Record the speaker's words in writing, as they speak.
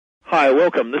Hi,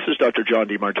 welcome. This is Dr. John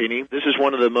DeMartini. This is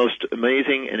one of the most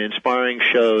amazing and inspiring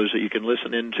shows that you can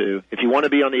listen into. If you want to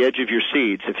be on the edge of your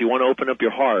seats, if you want to open up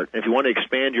your heart, if you want to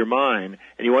expand your mind,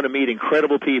 and you want to meet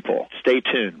incredible people, stay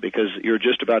tuned because you're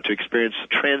just about to experience a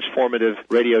transformative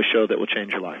radio show that will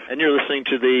change your life. And you're listening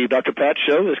to the Dr. Pat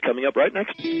Show that's coming up right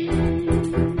next.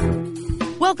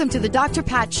 Welcome to the Dr.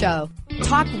 Pat Show.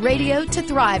 Talk radio to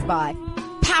thrive by.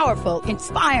 Powerful,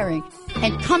 inspiring,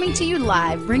 and coming to you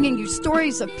live, bringing you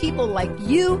stories of people like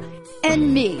you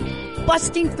and me,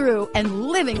 busting through and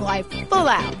living life full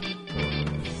out.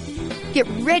 Get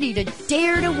ready to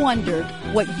dare to wonder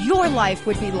what your life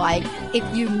would be like if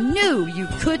you knew you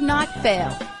could not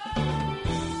fail.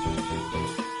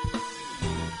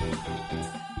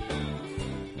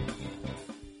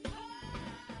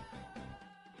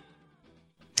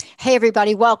 Hey,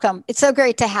 everybody, welcome. It's so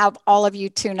great to have all of you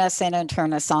tune us in and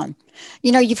turn us on.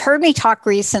 You know, you've heard me talk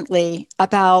recently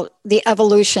about the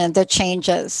evolution, the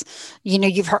changes. You know,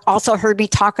 you've also heard me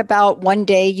talk about one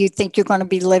day you think you're going to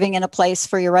be living in a place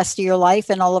for your rest of your life,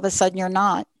 and all of a sudden you're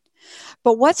not.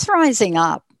 But what's rising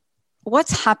up?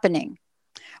 What's happening?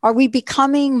 Are we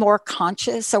becoming more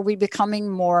conscious? Are we becoming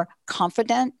more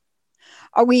confident?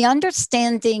 Are we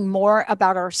understanding more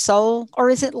about our soul,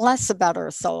 or is it less about our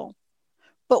soul?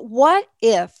 But what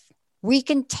if we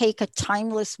can take a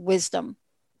timeless wisdom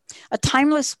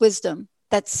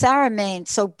that Sarah Main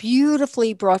so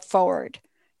beautifully brought forward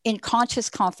in Conscious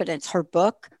Confidence, her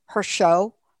book, her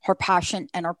show, her passion,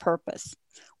 and her purpose?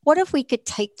 What if we could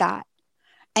take that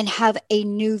and have a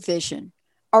new vision,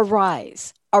 a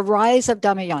rise of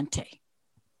Damayanti?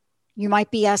 You might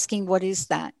be asking, what is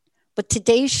that? But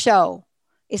today's show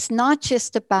is not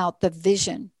just about the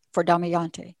vision for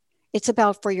Damayanti. It's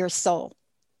about for your soul.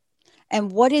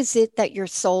 And what is it that your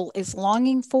soul is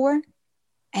longing for?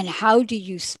 And how do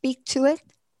you speak to it?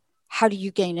 How do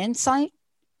you gain insight?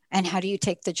 And how do you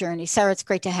take the journey? Sarah, it's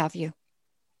great to have you.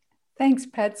 Thanks,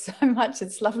 Pat, so much.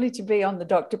 It's lovely to be on the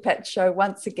Dr. Pat Show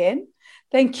once again.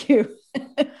 Thank you.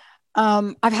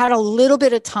 I've had a little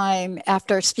bit of time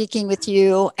after speaking with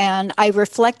you, and I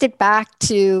reflected back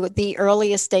to the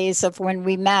earliest days of when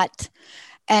we met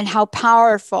and how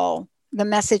powerful the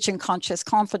message in Conscious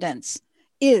Confidence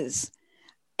is.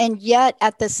 And yet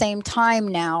at the same time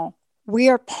now, we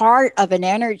are part of an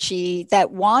energy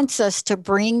that wants us to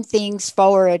bring things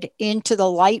forward into the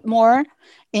light more,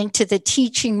 into the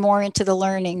teaching more, into the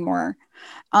learning more.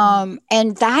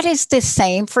 And that is the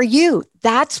same for you.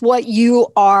 That's what you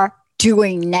are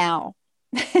doing now.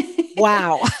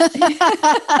 Wow.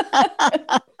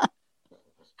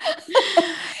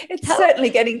 It's certainly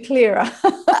getting clearer.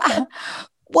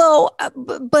 Well,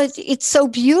 but it's so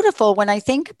beautiful when I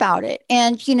think about it.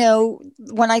 And, you know,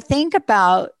 when I think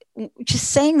about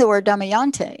just saying the word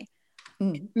Damayanti,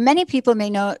 many people may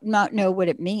not know what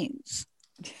it means.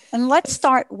 And let's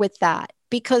start with that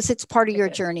because it's part of your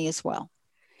journey as well.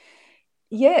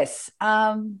 Yes.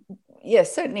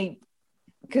 Yes, certainly.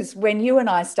 Because when you and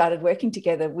I started working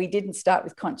together, we didn't start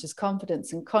with Conscious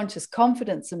Confidence, and Conscious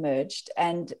Confidence emerged.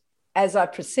 And as I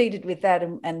proceeded with that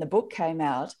and the book came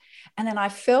out, and then I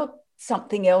felt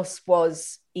something else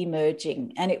was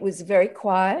emerging, and it was very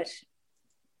quiet.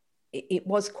 It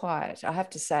was quiet, I have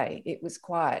to say. It was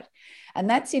quiet. And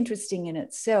that's interesting in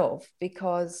itself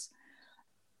because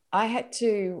I had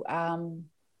to,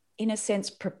 in a sense,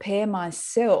 prepare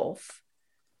myself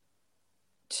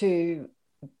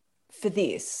for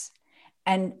this.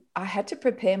 And I had to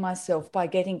prepare myself by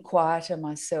getting quieter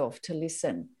myself to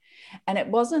listen. And it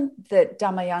wasn't that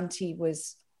Damayanti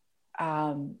was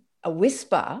a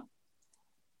whisper.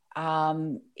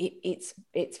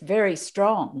 It's very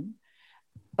strong,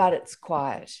 but it's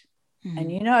quiet. Mm-hmm.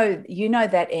 And you know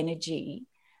that energy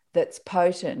that's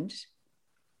potent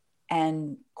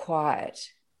and quiet,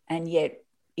 and yet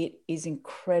it is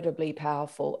incredibly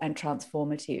powerful and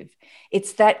transformative.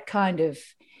 It's that kind of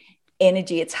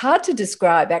energy. It's hard to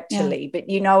describe actually, but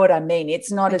you know what I mean.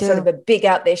 It's not sort of a big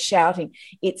out there shouting.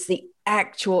 It's the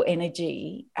actual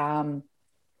energy. And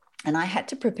I had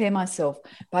to prepare myself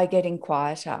by getting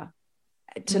quieter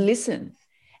to listen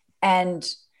and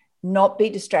not be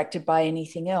distracted by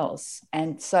anything else.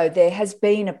 And so there has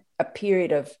been a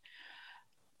period of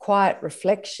quiet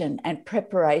reflection and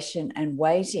preparation and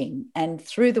waiting. And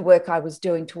through the work I was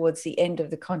doing towards the end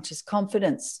of the Conscious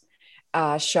Confidence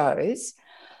shows,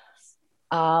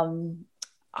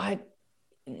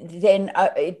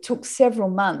 it took several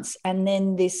months, and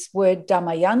then this word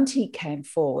Damayanti came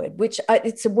forward, which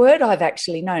it's a word I've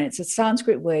actually known. It's a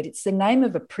Sanskrit word. It's the name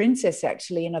of a princess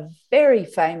actually in a very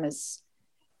famous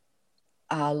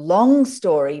long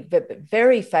story, but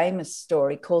very famous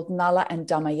story called Nala and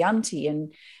Damayanti.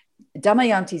 And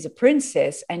Damayanti is a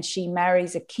princess and she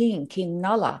marries a king, King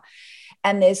Nala.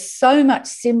 And there's so much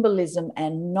symbolism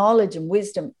and knowledge and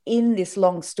wisdom in this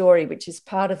long story, which is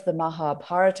part of the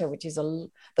Mahabharata, which is the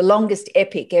longest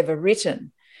epic ever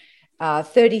written,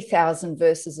 30,000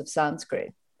 verses of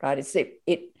Sanskrit, right?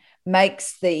 It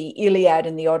makes the Iliad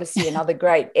and the Odyssey and other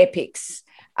great epics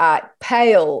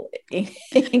pale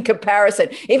in comparison.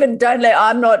 Even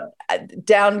I'm not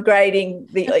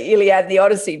downgrading the Iliad and the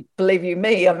Odyssey, believe you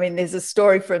me. I mean, there's a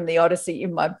story from the Odyssey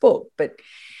in my book, but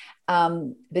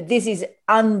this is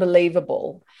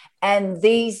unbelievable. And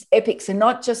these epics are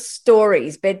not just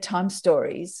stories, bedtime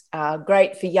stories,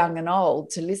 great for young and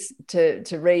old to listen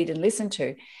to read and listen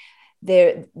to.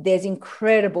 There's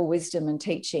incredible wisdom and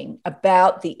teaching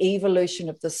about the evolution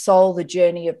of the soul, the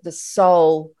journey of the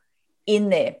soul in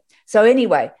there. So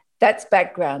anyway, that's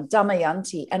background,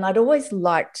 Damayanti. And I'd always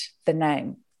liked the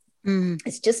name.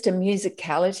 It's just a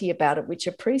musicality about it, which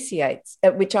I appreciate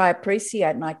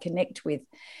and I connect with.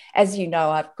 As you know,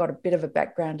 I've got a bit of a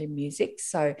background in music.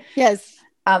 So yes.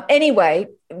 Anyway,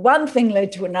 one thing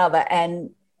led to another, and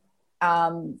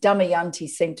Damayanti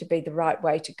seemed to be the right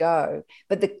way to go.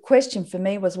 But the question for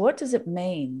me was, what does it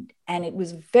mean? And it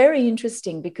was very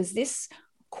interesting because this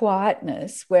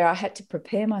quietness, where I had to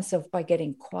prepare myself by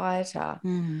getting quieter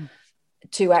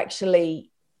to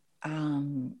actually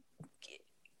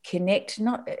connect,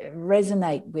 not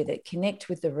resonate with it, connect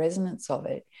with the resonance of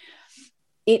it.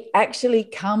 It actually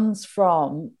comes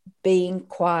from being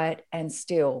quiet and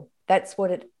still. That's what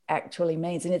it actually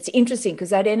means. And it's interesting because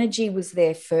that energy was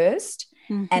there first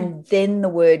and then the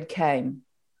word came,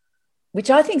 which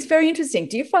I think is very interesting.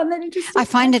 Do you find that interesting? I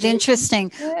find it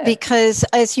interesting because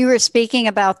as you were speaking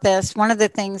about this, one of the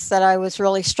things that I was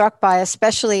really struck by,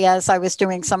 especially as I was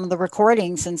doing some of the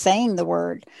recordings and saying the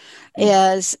word,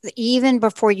 is even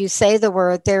before you say the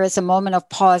word, there is a moment of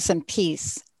pause and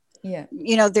peace. Yeah.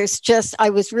 You know,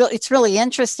 it's really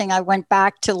interesting. I went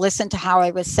back to listen to how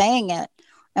I was saying it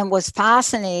and was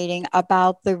fascinating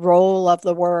about the role of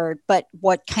the word, but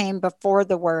what came before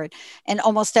the word. And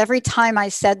almost every time I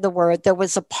said the word, there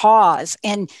was a pause.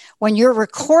 And when you're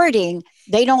recording,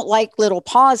 they don't like little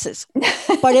pauses,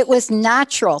 but it was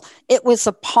natural. It was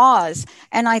a pause.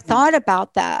 And I thought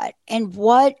about that and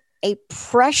what a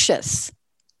precious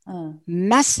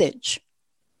message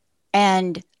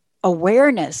and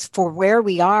awareness for where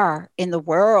we are in the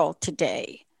world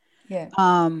today. Yeah.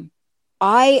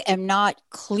 I am not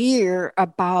clear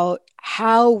about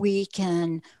how we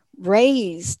can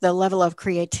raise the level of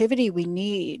creativity we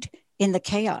need in the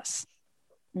chaos.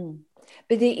 But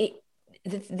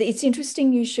it's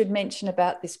interesting you should mention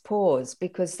about this pause,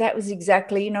 because that was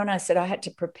exactly, and I said I had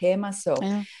to prepare myself.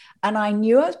 Yeah. And I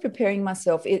knew I was preparing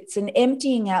myself. It's an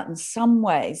emptying out in some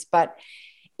ways, but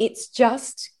it's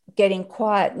just getting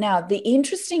quiet. Now, the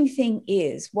interesting thing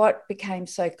is what became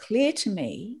so clear to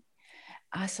me,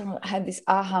 I sort of had this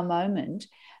aha moment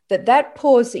that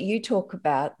pause that you talk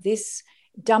about, this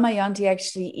Damayanti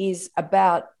actually is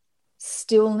about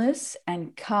stillness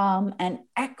and calm and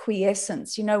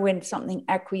acquiescence. You know, when something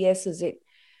acquiesces, it,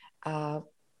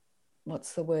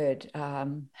 what's the word?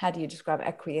 How do you describe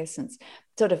acquiescence?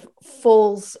 Sort of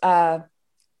falls,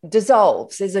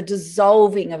 dissolves. There's a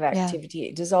dissolving of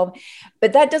activity,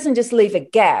 but that doesn't just leave a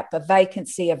gap, a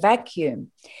vacancy, a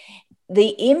vacuum.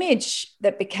 The image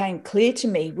that became clear to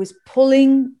me was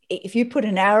pulling, if you put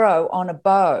an arrow on a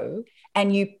bow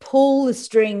and you pull the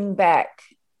string back,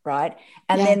 right?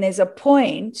 And then there's a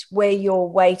point where you're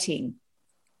waiting.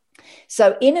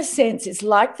 So in a sense, it's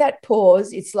like that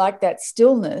pause, it's like that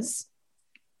stillness.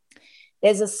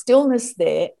 There's a stillness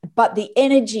there, but the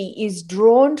energy is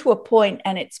drawn to a point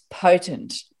and it's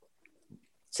potent.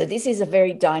 So this is a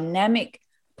very dynamic,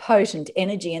 potent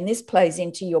energy, and this plays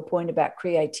into your point about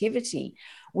creativity.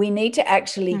 We need to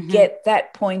actually get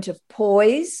that point of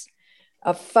poise,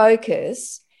 of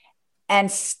focus and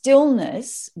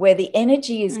stillness where the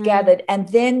energy is gathered, and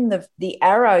then the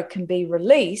arrow can be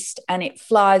released and it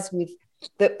flies with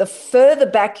the further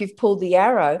back you've pulled the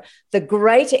arrow, the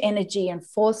greater energy and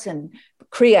force and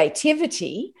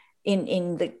creativity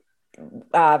in the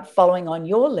following on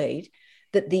your lead,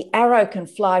 that the arrow can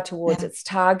fly towards its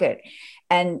target.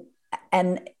 And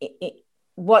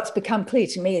what's become clear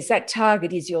to me is that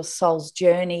target is your soul's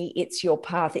journey. It's your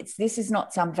path. This is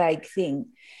not some vague thing.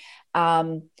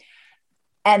 And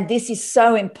this is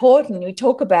so important. We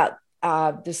talk about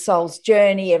the soul's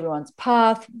journey, everyone's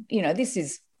path. You know, this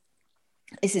is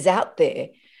out there.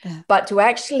 Yeah. But to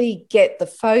actually get the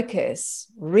focus,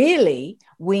 really,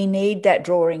 we need that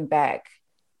drawing back.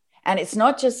 And it's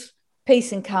not just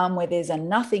peace and calm where there's a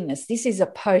nothingness. This is a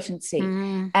potency.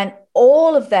 And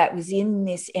all of that was in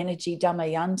this energy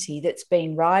Damayanti that's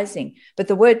been rising. But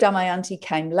the word Damayanti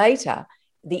came later.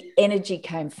 The energy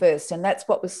came first. And that's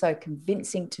what was so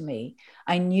convincing to me.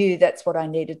 I knew that's what I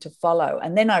needed to follow.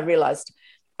 And then I realized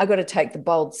I got to take the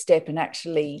bold step and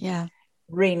actually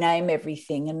rename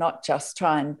everything and not just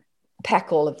try and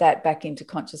pack all of that back into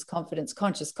conscious confidence.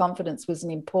 Conscious confidence was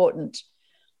an important,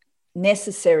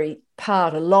 necessary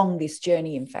part along this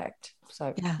journey, in fact.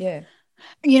 So, yeah.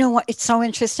 You know what? It's so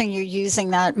interesting you're using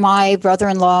that. My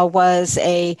brother-in-law was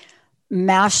a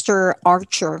master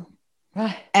archer.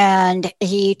 Right. And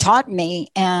he taught me.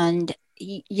 And,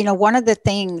 you know, one of the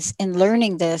things in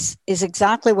learning this is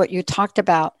exactly what you talked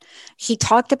about. He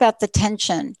talked about the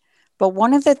tension. But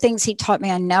one of the things he taught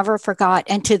me I never forgot,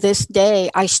 and to this day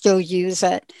I still use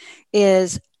it,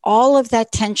 is all of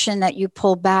that tension that you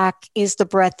pull back is the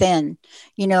breath in.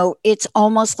 You know, it's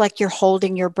almost like you're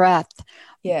holding your breath.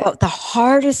 Yeah. But the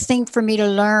hardest thing for me to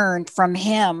learn from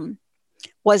him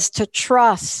was to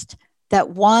trust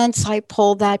that once I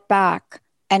pulled that back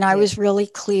and I was really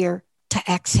clear, to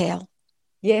exhale.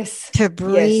 Yes. To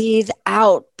breathe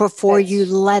out before you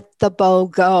let the bow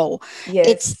go.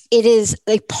 Yes. It is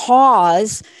a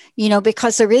pause, you know,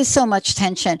 because there is so much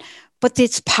tension, but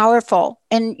it's powerful.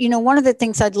 And, you know, one of the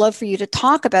things I'd love for you to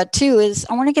talk about too is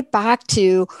I want to get back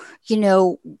to, you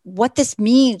know, what this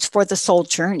means for the soul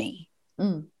journey.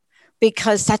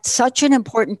 Because that's such an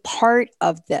important part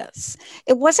of this.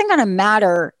 It wasn't going to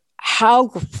matter how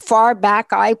far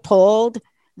back I pulled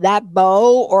that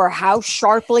bow or how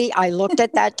sharply I looked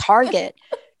at that target.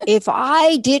 If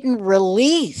I didn't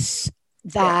release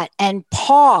that and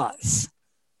pause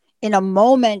in a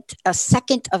moment, a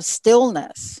second of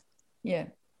stillness,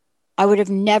 I would have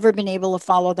never been able to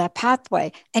follow that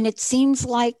pathway. And it seems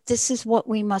like this is what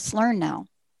we must learn now.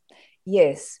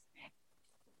 Yes,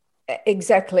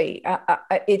 exactly.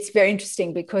 It's very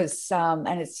interesting because,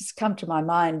 and it's just come to my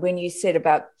mind when you said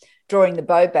about drawing the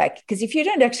bow back, because if you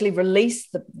don't actually release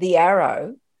the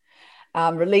arrow,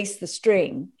 release the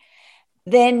string,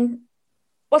 then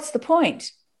what's the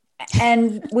point?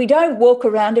 And we don't walk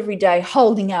around every day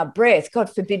holding our breath.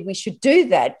 God forbid we should do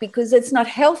that, because it's not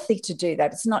healthy to do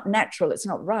that. It's not natural. It's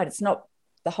not right. It's not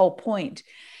the whole point.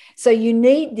 So you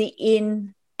need the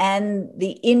in and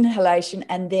the inhalation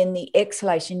and then the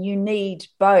exhalation. You need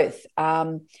both,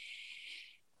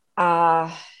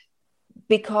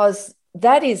 because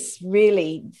that is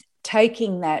really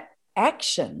taking that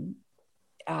action,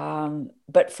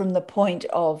 but from the point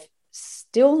of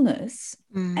stillness.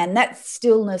 And that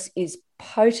stillness is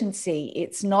potency.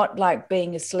 It's not like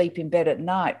being asleep in bed at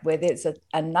night where there's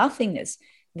a nothingness.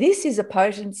 This is a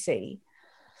potency.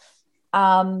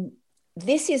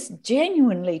 This is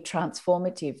genuinely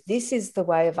transformative. This is the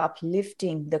way of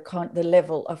uplifting the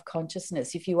level of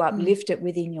consciousness. If you uplift it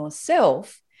within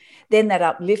yourself, then that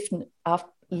upliftment,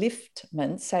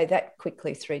 say that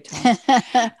quickly 3 times,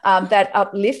 that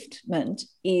upliftment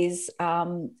is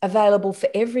available for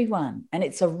everyone. And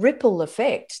it's a ripple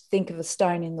effect. Think of a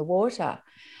stone in the water.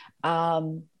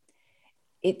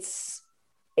 It's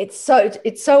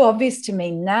so obvious to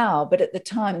me now, but at the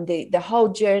time, the whole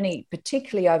journey,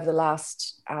 particularly over the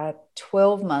last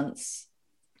 12 months,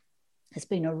 has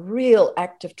been a real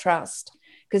act of trust,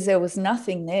 because there was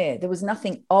nothing there. There was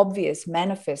nothing obvious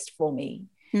manifest for me.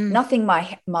 Nothing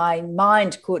my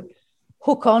mind could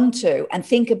hook onto and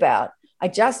think about. I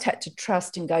just had to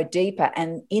trust and go deeper.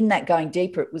 And in that going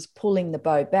deeper, it was pulling the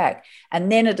bow back. And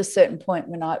then at a certain point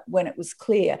when it was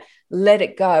clear, let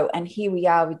it go. And here we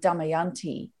are with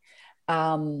Damayanti.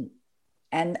 And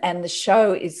the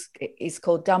show is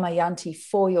called Damayanti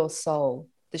for Your Soul,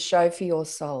 the show for your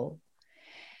soul.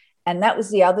 And that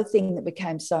was the other thing that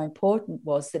became so important,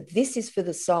 was that this is for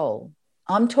the soul.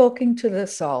 I'm talking to the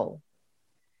soul.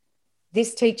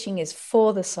 This teaching is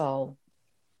for the soul.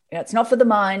 You know, it's not for the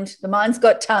mind. The mind's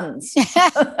got tons.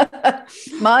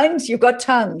 Mind, you've got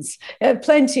tons.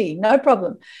 Plenty, no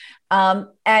problem.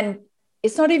 And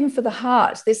it's not even for the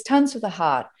heart. There's tons for the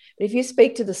heart. But if you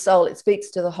speak to the soul, it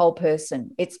speaks to the whole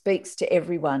person. It speaks to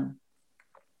everyone.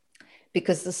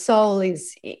 Because the soul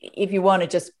is, if you want to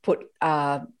just put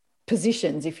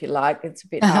positions, if you like, it's a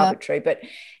bit arbitrary, but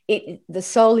the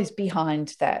soul is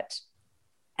behind that.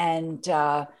 And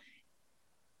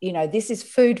you know, this is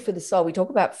food for the soul. We talk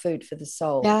about food for the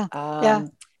soul.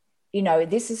 You know,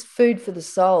 this is food for the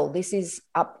soul. This is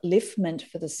upliftment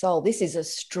for the soul. This is a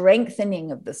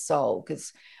strengthening of the soul,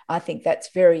 because I think that's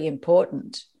very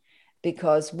important,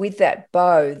 because with that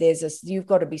bow, you've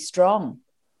got to be strong,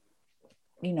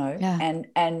 you know, and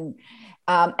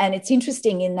it's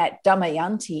interesting in that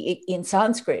Damayanti in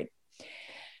Sanskrit,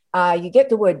 you get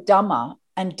the word Dhamma,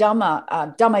 and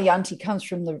Damayanti comes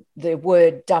from the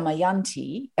word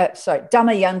Damayanti.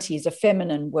 Damayanti is a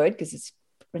feminine word because it's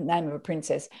the name of a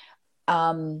princess.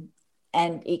 And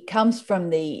it comes from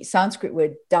the Sanskrit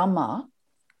word Dhamma.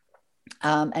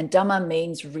 And Dhamma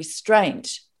means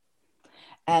restraint.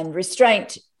 And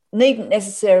restraint needn't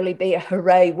necessarily be a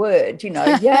hooray word,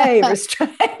 yay,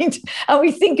 restraint. And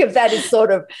we think of that as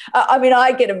sort of,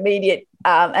 I get immediate,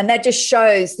 and that just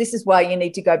shows this is why you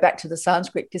need to go back to the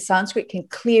Sanskrit, because Sanskrit can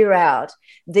clear out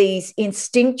these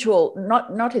instinctual,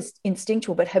 not as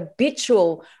instinctual, but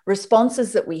habitual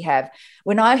responses that we have.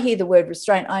 When I hear the word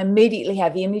restraint, I immediately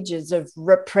have images of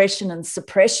repression and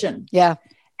suppression. Yeah.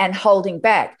 And holding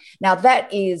back. Now,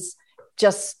 that is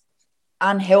just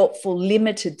unhelpful,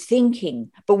 limited thinking.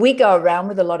 But we go around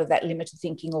with a lot of that limited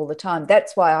thinking all the time.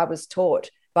 That's why I was taught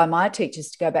by my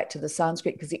teachers to go back to the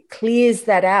Sanskrit, because it clears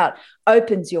that out,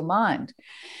 opens your mind.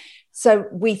 So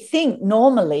we think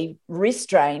normally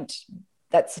restraint,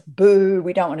 that's boo,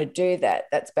 we don't want to do that,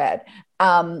 that's bad.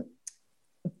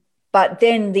 But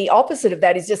then the opposite of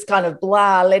that is just kind of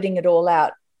blah, letting it all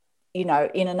out, in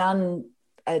an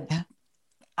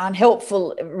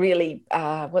unhelpful, really,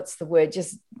 what's the word?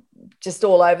 Just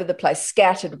all over the place,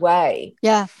 scattered way.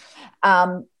 Yeah.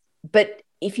 But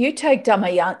if you take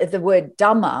the word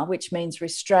Dhamma, which means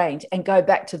restraint, and go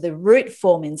back to the root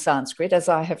form in Sanskrit, as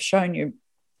I have shown you,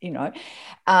 it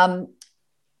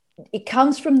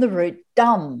comes from the root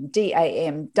dham,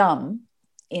 D-A-M, dham,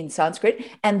 in Sanskrit,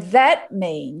 and that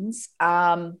means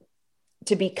to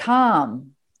be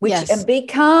calm. And be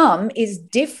calm is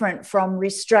different from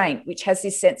restraint, which has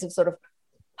this sense of sort of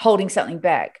holding something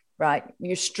back, right?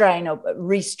 You restrain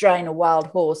a wild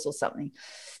horse or something.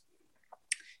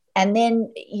 And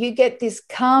then you get this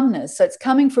calmness. So it's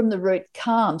coming from the root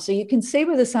calm. So you can see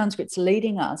where the Sanskrit's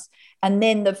leading us. And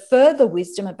then the further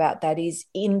wisdom about that is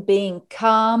in being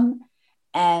calm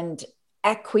and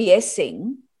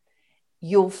acquiescing,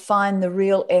 you'll find the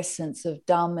real essence of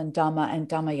Dham and Dhamma and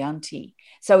Damayanti.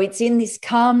 So it's in this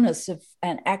calmness of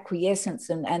and acquiescence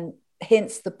and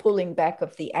hence the pulling back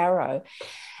of the arrow.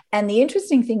 And the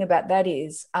interesting thing about that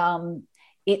is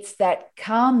it's that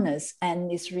calmness and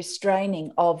this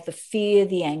restraining of the fear,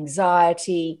 the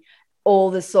anxiety,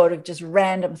 all the sort of just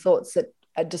random thoughts that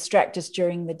distract us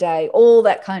during the day, all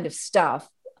that kind of stuff.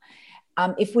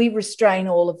 If we restrain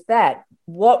all of that,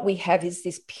 what we have is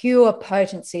this pure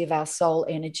potency of our soul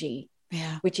energy,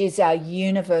 which is our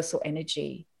universal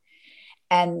energy.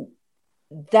 And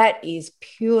that is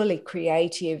purely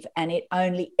creative, and it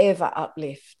only ever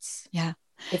uplifts. Yeah.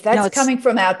 If that's coming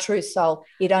from our true soul,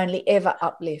 it only ever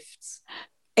uplifts.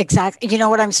 Exactly. You know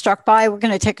what I'm struck by? We're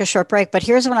going to take a short break, but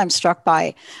here's what I'm struck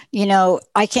by.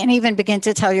 I can't even begin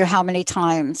to tell you how many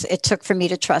times it took for me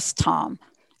to trust Tom,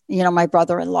 my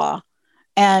brother-in-law.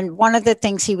 And one of the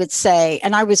things he would say,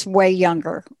 and I was way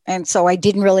younger, and so I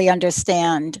didn't really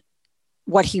understand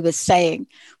what he was saying,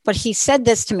 but he said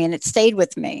this to me and it stayed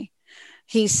with me.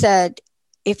 He said,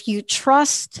 if you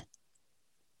trust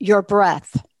your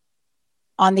breath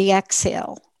on the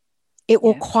exhale, it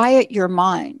will quiet your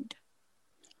mind.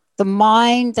 The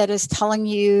mind that is telling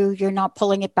you you're not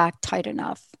pulling it back tight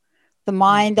enough. The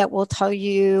mind that will tell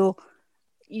you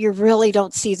you really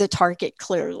don't see the target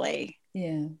clearly.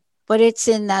 Yeah. But it's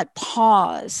in that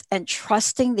pause and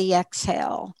trusting the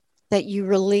exhale that you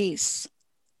release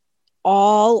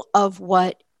all of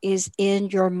what is in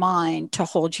your mind to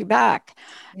hold you back.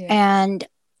 Yeah. And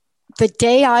the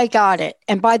day I got it,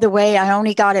 and by the way, I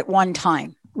only got it one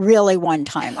time, really one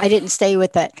time. I didn't stay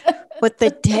with it. But the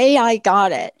day I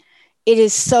got it, it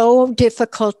is so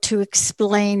difficult to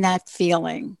explain that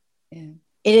feeling. Yeah.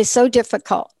 It is so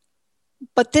difficult.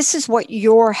 But this is what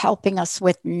you're helping us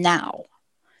with now.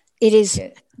 It is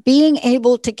being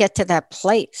able to get to that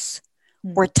place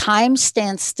where time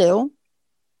stands still,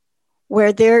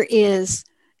 where there is,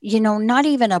 not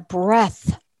even a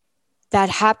breath that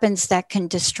happens that can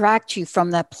distract you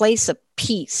from that place of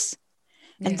peace.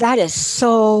 And that is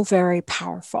so very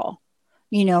powerful,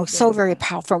 so very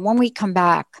powerful. When we come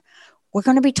back, we're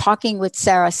going to be talking with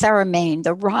Sarah Main,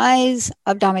 the rise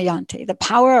of Damayanti, the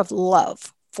power of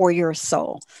love for your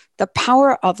soul, the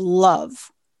power of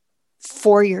love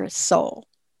for your soul.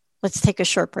 Let's take a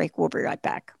short break. We'll be right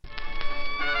back.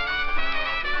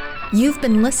 You've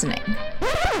been listening,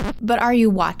 but are you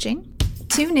watching?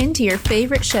 Tune in to your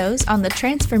favorite shows on the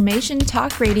Transformation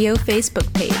Talk Radio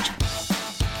Facebook page.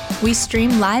 We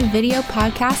stream live video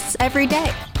podcasts every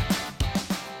day.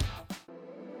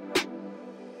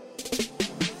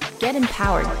 Get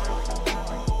empowered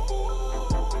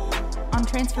on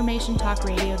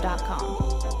TransformationTalkRadio.com.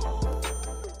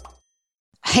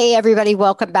 Hey, everybody.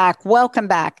 Welcome back. Welcome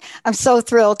back. I'm so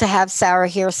thrilled to have Sarah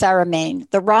here, Sarah Main,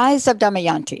 The Rise of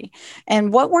Damayanti.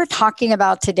 And what we're talking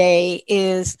about today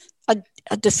is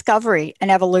a discovery, an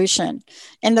evolution,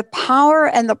 and the power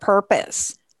and the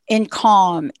purpose in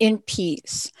calm, in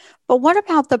peace. But what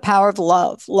about the power of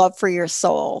love for your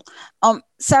soul?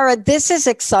 Sarah, this is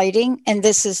exciting and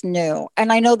this is new.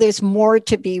 And I know there's more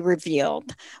to be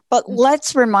revealed, but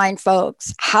let's remind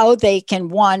folks how they can,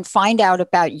 one, find out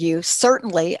about you,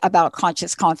 certainly about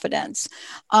Conscious Confidence,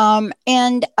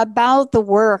 and about the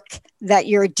work that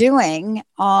you're doing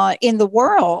in the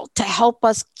world to help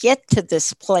us get to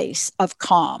this place of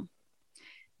calm.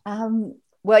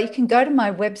 Well, you can go to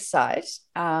my website,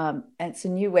 and it's a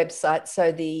new website.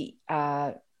 So the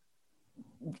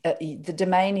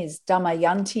domain is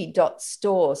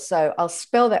damayanti.store. So I'll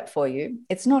spell that for you.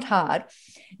 It's not hard.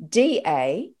 DAMAYANTI,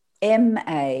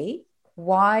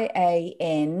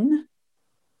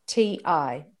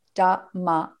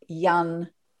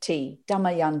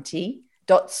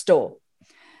 Damayanti.store.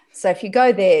 So if you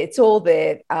go there, it's all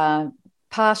there.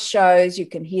 Past shows, you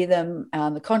can hear them,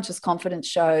 the Conscious Confidence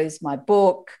shows, my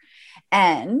book,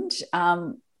 and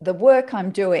the work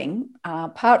I'm doing,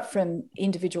 apart from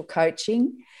individual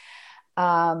coaching,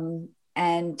 and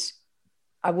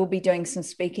I will be doing some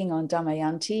speaking on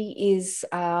Damayanti, is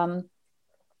I'm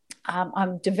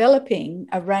developing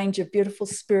a range of beautiful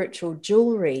spiritual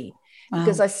jewelry. Wow.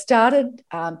 Because I started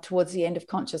towards the end of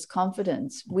Conscious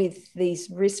Confidence with these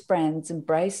wristbands and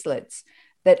bracelets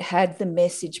that had the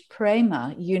message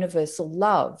Prema, universal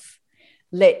love.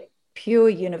 Let pure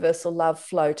universal love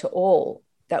flow to all.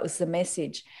 That was the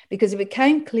message. Because it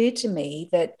became clear to me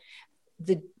that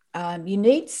you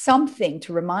need something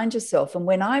to remind yourself. And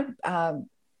when I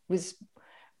was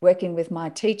working with my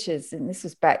teachers, and this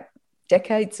was back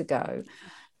decades ago,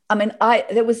 I mean,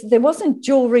 there wasn't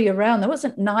jewelry around. There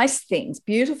wasn't nice things,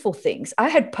 beautiful things. I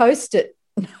had Post-it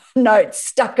notes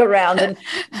stuck around and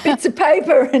bits of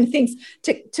paper and things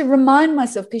to remind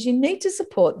myself, because you need to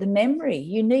support the memory.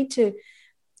 You need to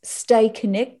stay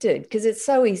connected, because it's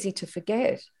so easy to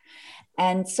forget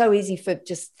and so easy for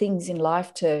just things in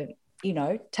life to,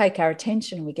 take our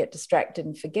attention and we get distracted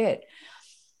and forget.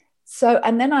 So,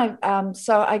 and then I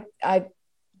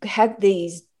had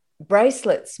these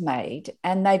bracelets made,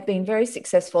 and they've been very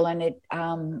successful, and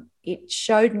it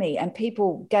showed me, and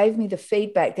people gave me the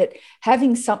feedback that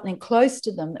having something close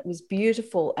to them that was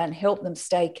beautiful and helped them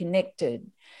stay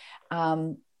connected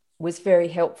was very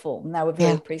helpful, and they were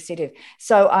very appreciative.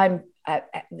 So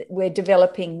we're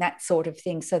developing that sort of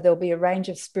thing. So there'll be a range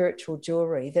of spiritual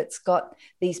jewelry that's got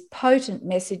these potent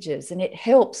messages, and it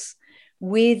helps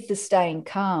with the staying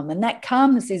calm. And that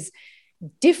calmness is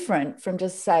different from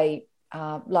just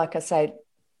like I say,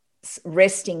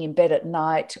 resting in bed at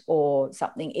night or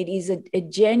something. It is a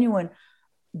genuine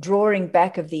drawing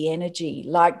back of the energy,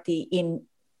 like the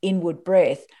inward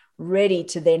breath, ready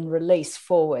to then release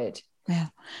forward.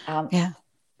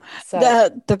 So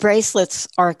the bracelets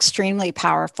are extremely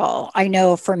powerful. I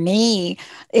know for me,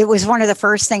 it was one of the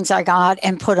first things I got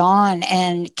and put on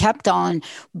and kept on,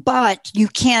 but you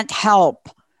can't help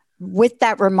with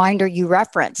that reminder you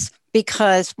reference,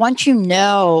 because once you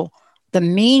know the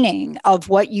meaning of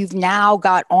what you've now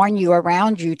got on you,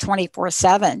 around you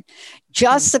 24/7,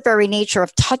 just the very nature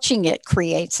of touching it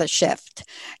creates a shift.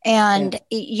 And,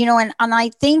 and I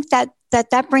think that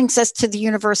brings us to the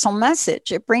universal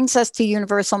message. It brings us to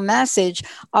universal message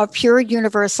of pure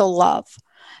universal love.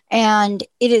 And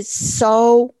it is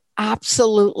so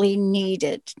absolutely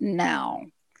needed now.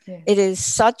 Yeah. It is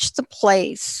such the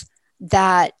place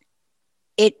that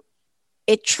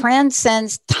it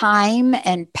transcends time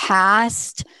and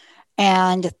past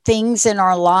and things in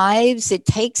our lives. It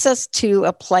takes us to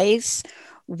a place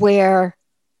where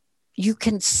you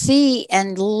can see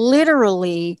and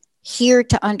literally hear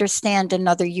to understand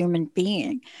another human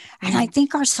being. And I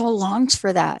think our soul longs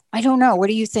for that. I don't know. What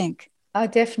do you think? Oh,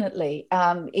 definitely.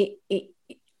 I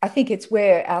think it's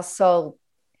where our soul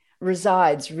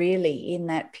resides, really, in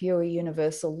that pure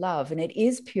universal love. And it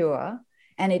is pure.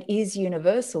 And it is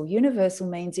universal. Universal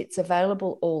means it's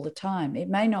available all the time. It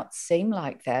may not seem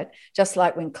like that, just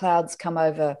like when clouds come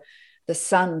over the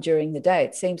sun during the day,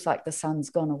 it seems like the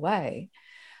sun's gone away.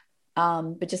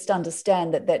 But just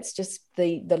understand that that's just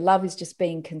the love is just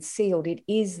being concealed. It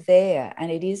is there, and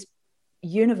it is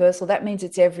universal. That means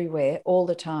it's everywhere all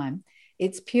the time.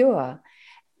 It's pure,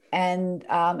 and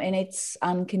it's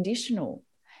unconditional.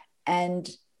 And,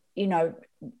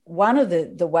 one of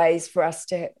the ways for us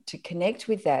to connect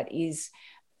with that is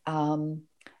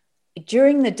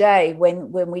during the day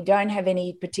when we don't have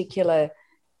any particular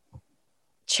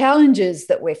challenges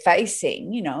that we're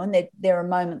facing, and there are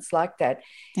moments like that.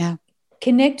 Yeah.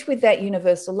 connect with that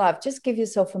universal love. Just give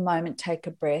yourself a moment, take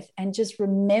a breath, and just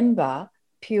remember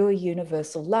pure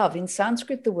universal love. In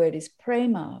Sanskrit, the word is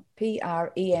prema,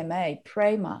 Prema,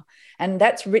 prema. And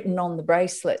that's written on the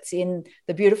bracelets in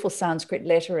the beautiful Sanskrit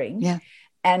lettering. Yeah.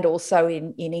 And also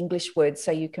in English words,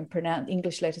 so you can pronounce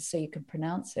English letters, so you can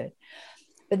pronounce it.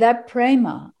 But that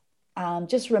prema,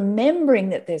 just remembering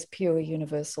that there's pure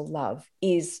universal love,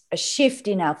 is a shift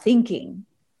in our thinking.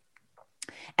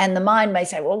 And the mind may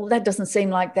say, well, that doesn't seem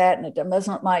like that, and that's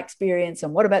not my experience,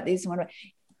 and what about this? And what about...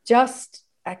 Just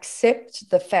accept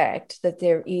the fact that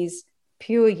there is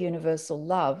pure universal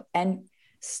love and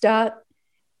start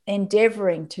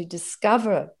endeavoring to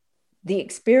discover the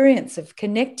experience of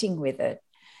connecting with it.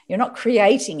 You're not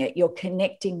creating it, you're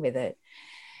connecting with it.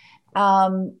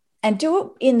 And do it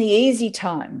in the easy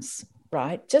times,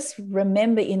 right? Just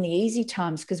remember in the easy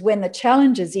times, because when the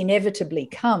challenges inevitably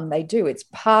come, they do. It's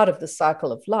part of the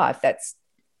cycle of life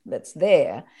that's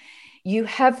there. You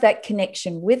have that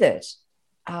connection with it.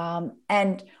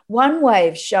 And one way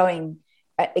of showing,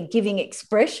 giving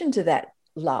expression to that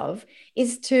love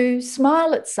is to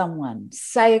smile at someone,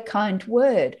 say a kind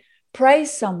word,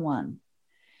 praise someone,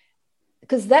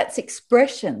 because that's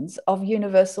expressions of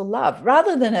universal love.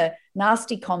 Rather than a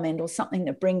nasty comment or something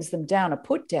that brings them down or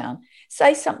put down,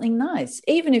 say something nice,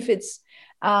 even if it's,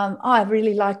 oh, I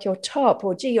really like your top,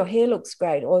 or gee, your hair looks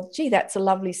great, or gee, that's a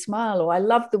lovely smile, or I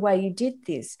love the way you did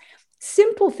this.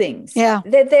 Simple things. Yeah.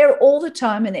 They're there all the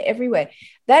time and they're everywhere.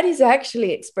 That is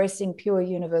actually expressing pure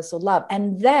universal love.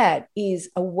 And that is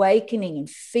awakening and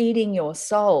feeding your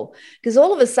soul, because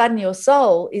all of a sudden your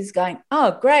soul is going,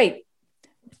 oh, great.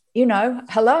 You know,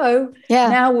 hello. Yeah.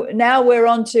 Now we're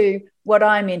on to what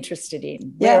I'm interested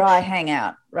in, where I hang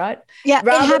out, right? Yeah.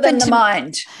 Rather than the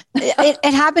mind.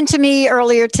 It happened to me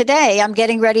earlier today. I'm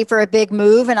getting ready for a big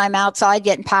move and I'm outside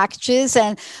getting packages,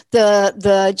 and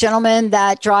the gentleman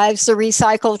that drives the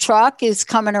recycle truck is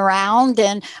coming around,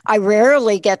 and I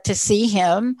rarely get to see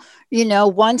him, you know,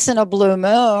 once in a blue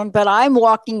moon, but I'm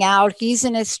walking out, he's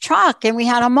in his truck, and we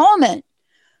had a moment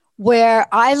where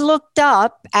I looked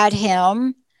up at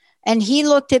him and he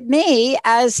looked at me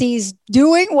as he's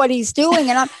doing what he's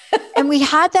doing. And we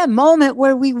had that moment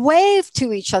where we waved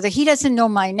to each other. He doesn't know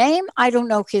my name. I don't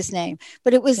know his name.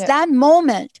 But it was that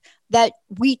moment that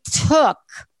we took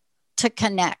to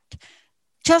connect.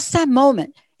 Just that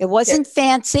moment. It wasn't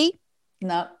fancy.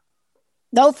 No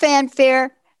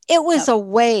fanfare. It was a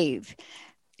wave.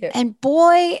 Yeah. And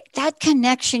boy, that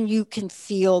connection, you can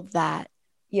feel that.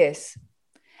 Yes.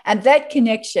 And that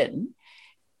connection,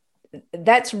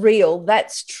 that's real,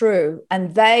 that's true.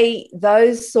 And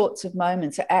those sorts of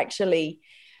moments are actually,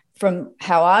 from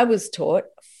how I was taught,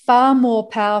 far more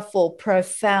powerful,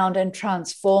 profound, and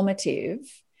transformative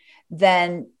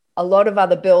than a lot of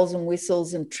other bells and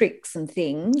whistles and tricks and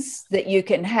things that you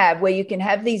can have, where you can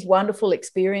have these wonderful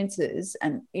experiences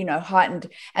and, you know,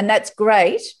 heightened. And that's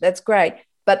great.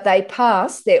 But they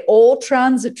pass. They're all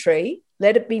transitory.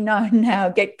 Let it be known now,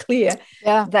 get clear.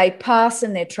 Yeah. They pass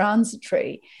and they're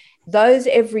transitory. Those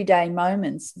everyday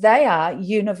moments, they are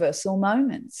universal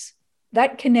moments.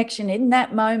 That connection in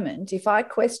that moment, if I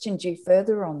questioned you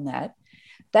further on that,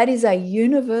 that is a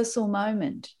universal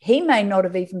moment. He may not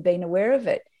have even been aware of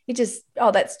it. He just,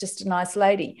 oh, that's just a nice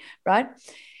lady, right?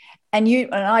 And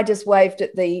I just waved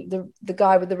at the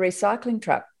guy with the recycling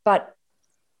truck. But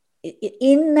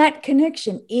in that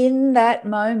connection, in that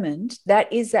moment,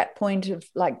 that is that point of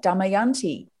like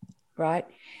Damayanti, right?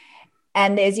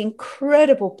 And there's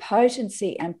incredible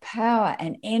potency and power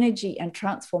and energy and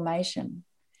transformation.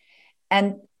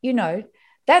 And, you know,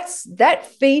 that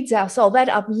feeds our soul, that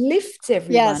uplifts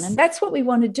everyone. Yes. And that's what we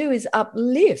want to do, is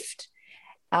uplift.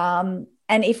 And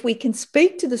if we can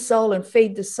speak to the soul and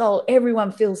feed the soul,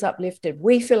 everyone feels uplifted.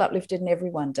 We feel uplifted and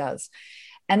everyone does.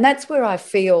 And that's where I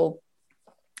feel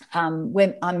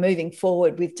when I'm moving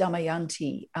forward with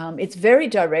Damayanti. It's very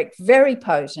direct, very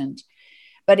potent,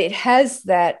 but it has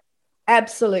that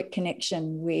absolute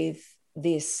connection with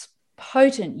this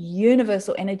potent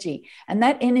universal energy. And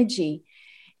that energy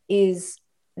is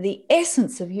the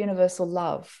essence of universal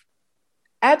love,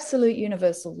 absolute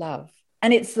universal love.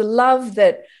 And it's the love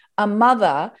that a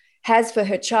mother has for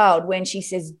her child when she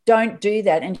says, don't do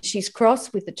that. And she's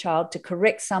cross with the child to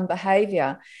correct some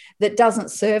behavior that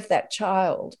doesn't serve that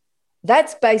child.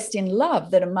 That's based in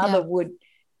love, that a mother would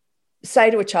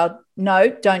say to a child, no,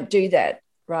 don't do that.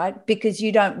 Right? Because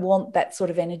you don't want that sort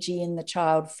of energy in the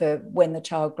child for when the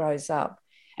child grows up.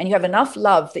 And you have enough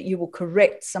love that you will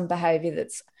correct some behavior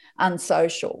that's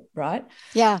unsocial, right?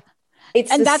 Yeah.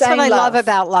 And that's what I love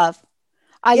about love.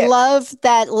 I love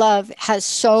that love has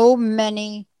so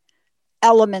many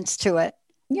elements to it.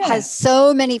 has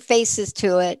so many faces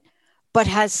to it, but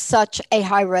has such a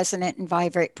high resonant and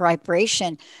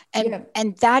vibration.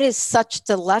 And that is such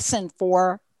the lesson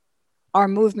for our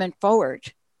movement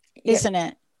forward, isn't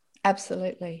it?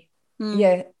 Absolutely.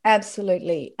 Yeah,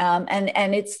 absolutely.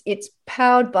 And it's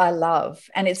powered by love.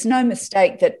 And it's no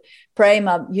mistake that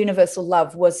Prema, universal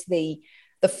love, was the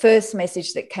first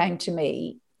message that came to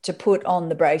me to put on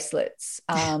the bracelets.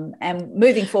 And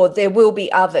moving forward, there will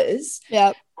be others.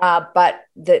 Yeah. But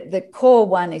the core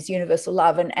one is universal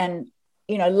love. And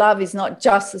you know, love is not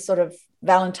just the sort of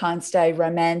Valentine's Day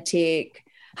romantic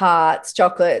hearts,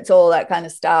 chocolates, all that kind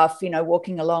of stuff, you know,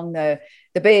 walking along the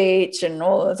beach and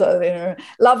all that sort of, you know,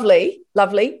 lovely.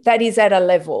 That is at a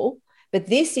level. But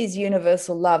this is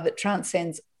universal love that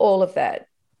transcends all of that.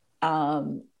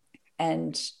 And,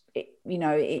 you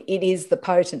know, it is the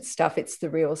potent stuff. It's the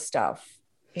real stuff,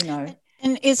 you know.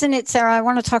 And isn't it, Sarah, I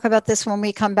want to talk about this when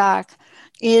we come back.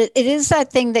 It is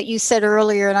that thing that you said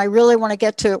earlier, and I really want to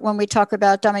get to it when we talk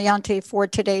about Damayanti for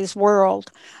today's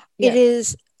world. Yeah. It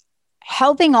is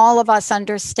helping all of us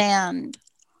understand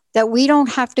that we don't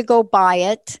have to go buy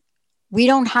it. We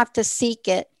don't have to seek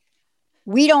it.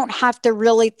 We don't have to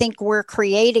really think we're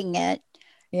creating it.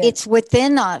 Yeah. It's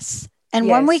within us. And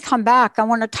when we come back, I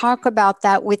want to talk about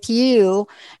that with you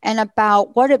and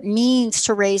about what it means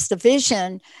to raise the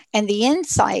vision and the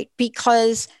insight,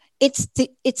 because it's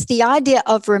the idea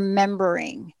of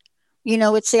remembering. You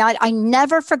know, I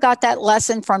never forgot that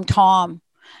lesson from Tom.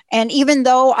 And even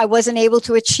though I wasn't able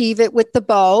to achieve it with the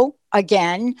bow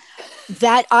again,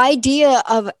 that idea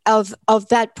of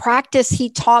that practice he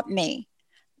taught me,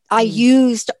 I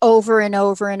used over and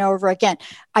over and over again.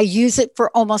 I use it for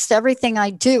almost everything I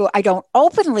do. I don't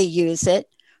openly use it,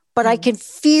 but I can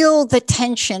feel the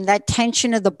tension, that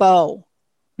tension of the bow.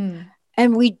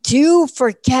 And we do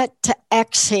forget to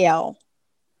exhale.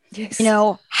 Yes. You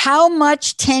know, how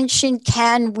much tension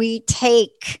can we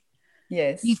take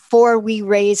before we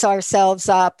raise ourselves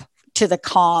up to the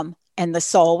calm and the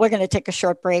soul? We're going to take a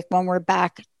short break. When we're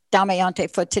back, Damayanti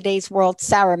for today's world,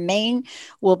 Sarah Main.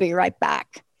 We'll be right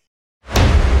back.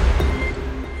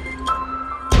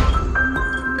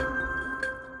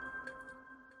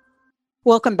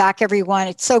 Welcome back, everyone.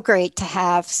 It's so great to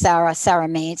have Sarah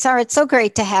Main. Sarah, it's so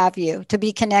great to have you, to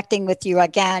be connecting with you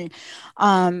again.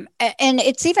 And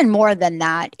it's even more than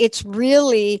that. It's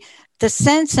really the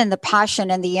sense and the passion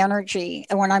and the energy.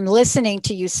 And when I'm listening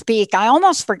to you speak, I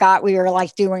almost forgot we were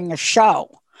like doing a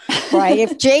show, right?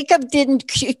 If Jacob didn't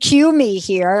cue me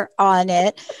here on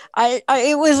it,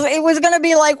 it was going to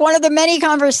be like one of the many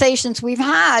conversations we've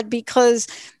had, because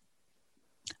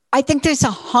I think there's a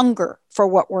hunger for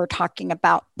what we're talking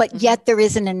about, but yet there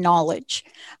isn't a knowledge.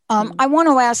 I want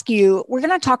to ask you, we're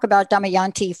going to talk about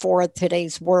Damayanti for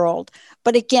today's world,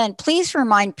 but again, please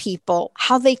remind people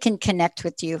how they can connect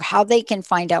with you, how they can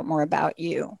find out more about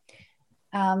you.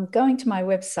 Going to my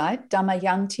website,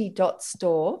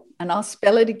 damayanti.store, and I'll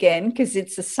spell it again because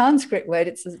it's a Sanskrit word.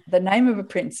 It's the name of a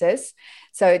princess.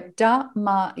 So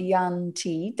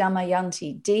Damayanti,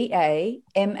 Damayanti,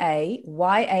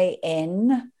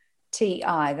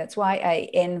 that's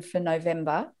YAN for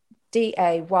November,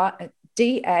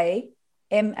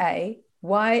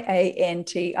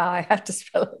 DAMAYANTI, I have to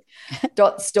spell it,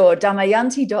 .store,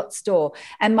 damayanti.store.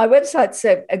 And my website's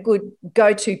a good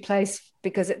go-to place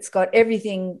because it's got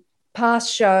everything,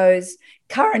 past shows,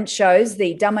 current shows,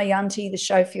 the Damayanti, the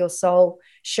Show for Your Soul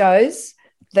shows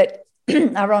that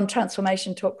are on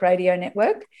Transformation Talk Radio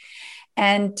Network.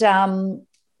 And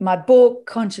my book,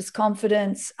 Conscious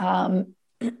Confidence, a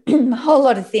whole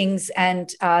lot of things, and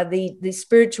the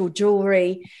spiritual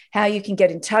jewelry, how you can get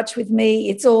in touch with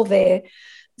me, it's all there.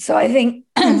 So I think,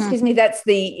 excuse me, that's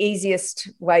the easiest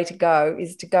way to go,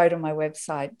 is to go to my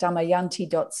website,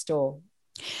 damayanti.store.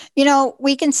 You know,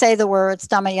 we can say the words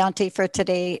Damayanti for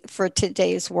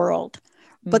today's world,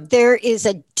 but there is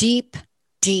a deep,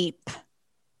 deep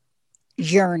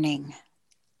yearning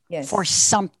for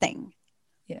something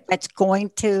that's going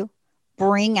to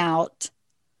bring out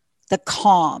the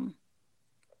calm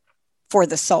for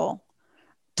the soul.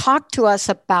 Talk to us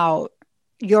about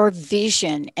your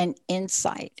vision and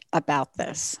insight about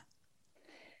this.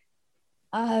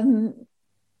 That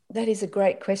is a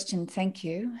great question. Thank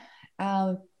you.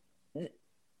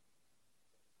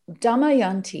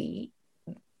 Damayanti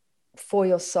for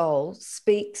your soul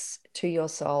speaks to your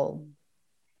soul,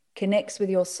 connects with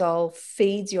your soul,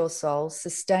 feeds your soul,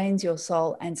 sustains your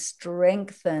soul, and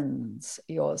strengthens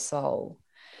your soul.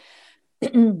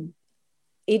 I'm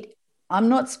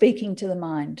not speaking to the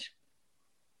mind,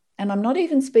 and I'm not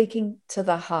even speaking to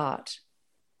the heart,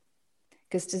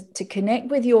 because to connect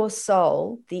with your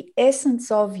soul, the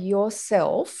essence of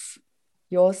yourself,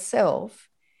 yourself,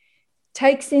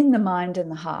 takes in the mind and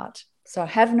the heart. So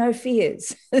have no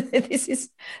fears. This is,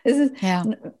 Yeah.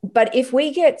 But if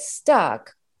we get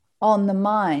stuck on the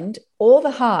mind or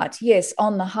the heart, yes,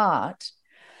 on the heart,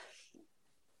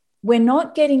 we're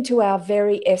not getting to our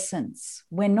very essence.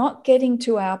 We're not getting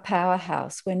to our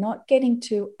powerhouse. We're not getting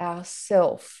to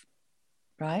ourself,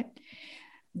 right?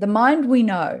 The mind we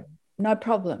know, no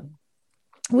problem.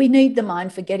 We need the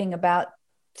mind for getting about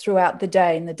throughout the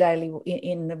day in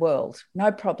the world,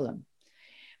 no problem.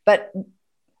 But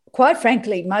quite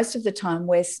frankly, most of the time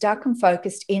we're stuck and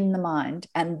focused in the mind,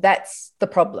 and that's the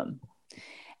problem.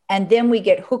 And then we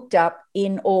get hooked up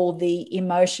in all the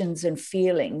emotions and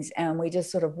feelings, and we just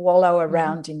sort of wallow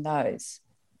around in those.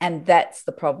 And that's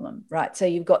the problem, right? So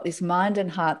you've got this mind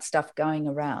and heart stuff going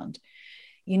around.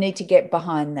 You need to get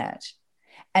behind that.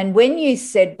 And when you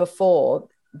said before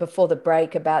the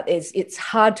break about it's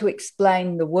hard to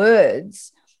explain the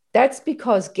words, that's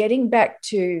because getting back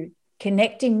to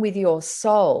connecting with your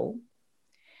soul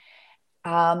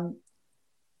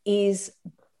is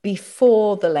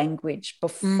before the language,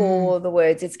 before the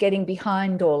words. It's getting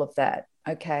behind all of that,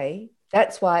 okay?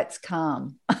 That's why it's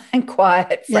calm and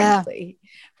quiet, frankly,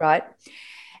 right?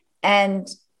 And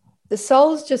the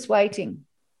soul's just waiting.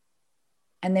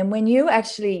 And then when you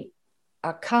actually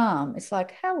are calm, it's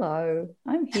like, hello,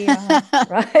 I'm here,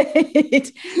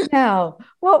 right? Now,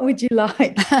 what would you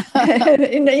like?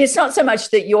 It's not so much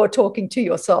that you're talking to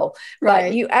your soul, Right.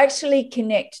 but you actually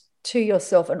connect to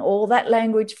yourself, and all that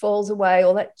language falls away,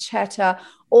 all that chatter,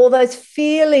 all those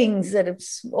feelings that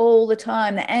it's all the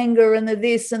time, the anger and the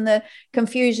this and the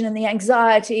confusion and the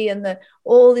anxiety and the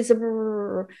all this,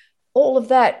 all of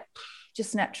that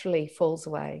just naturally falls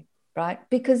away, right?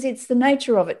 Because it's the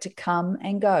nature of it to come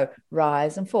and go,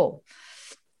 rise and fall.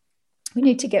 We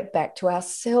need to get back to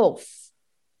ourself,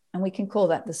 and we can call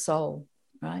that the soul,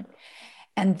 right?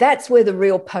 And that's where the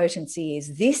real potency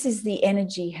is. This is the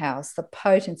energy house, the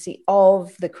potency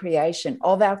of the creation,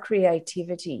 of our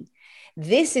creativity.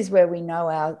 This is where we know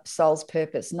our soul's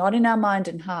purpose, not in our mind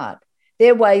and heart.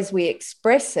 There are ways we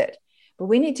express it, but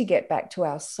we need to get back to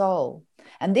our soul.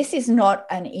 And this is not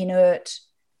an inert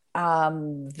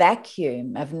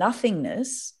vacuum of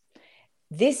nothingness.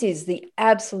 This is the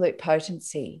absolute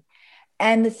potency.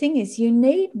 And the thing is, you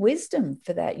need wisdom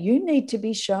for that. You need to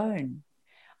be shown.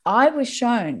 I was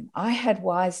shown. I had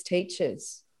wise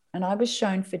teachers, and I was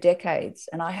shown for decades,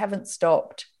 and I haven't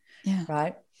stopped,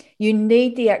 right? You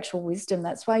need the actual wisdom.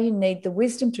 That's why you need the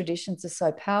wisdom traditions are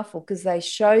so powerful, because they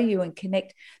show you and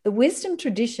connect. The wisdom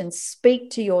traditions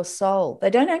speak to your soul. They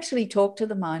don't actually talk to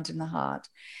the mind and the heart.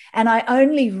 And I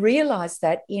only realized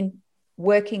that in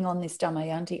working on this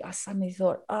Damayanti. I suddenly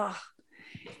thought,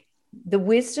 the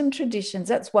wisdom traditions,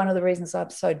 that's one of the reasons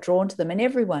I'm so drawn to them, and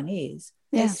everyone is.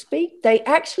 They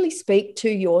actually speak to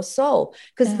your soul,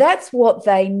 because that's what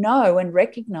they know and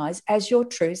recognize as your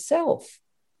true self.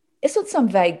 It's not some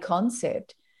vague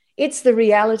concept. It's the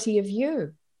reality of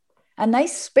you. And they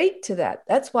speak to that.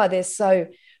 That's why they're so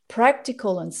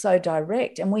practical and so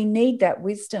direct. And we need that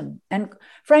wisdom. And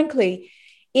frankly,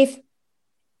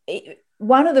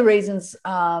 one of the reasons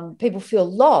people feel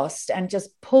lost and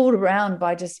just pulled around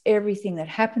by just everything that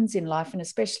happens in life, and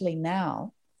especially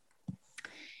now,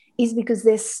 is because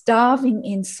they're starving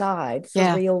inside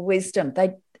for real wisdom.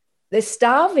 They're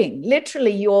starving.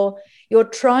 Literally, you're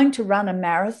trying to run a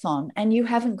marathon and you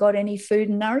haven't got any food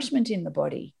and nourishment in the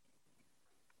body.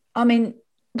 I mean,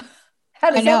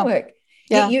 how does that work?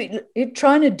 Yeah. You're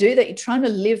trying to do that. You're trying to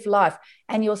live life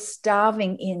and you're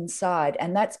starving inside.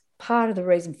 And that's part of the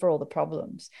reason for all the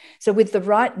problems. So with the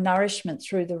right nourishment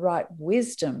through the right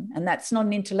wisdom, and that's not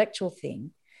an intellectual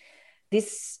thing,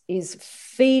 this is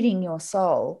feeding your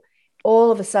soul.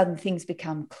 All of a sudden things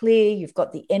become clear. You've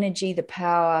got the energy, the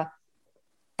power,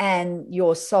 and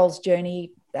your soul's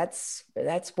journey. That's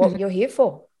what you're here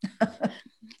for.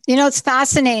 It's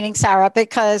fascinating, Sarah,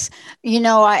 because,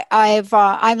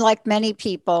 I'm like many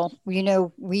people,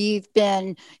 we've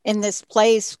been in this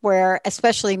place where,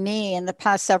 especially me in the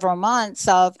past several months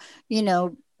of,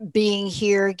 being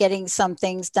here, getting some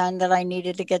things done that I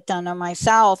needed to get done on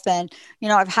myself. And,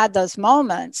 I've had those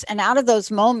moments, and out of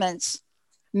those moments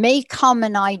may come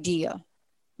an idea,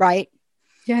 right?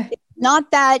 Yeah.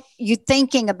 Not that you're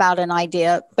thinking about an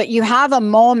idea, but you have a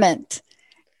moment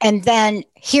and then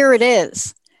here it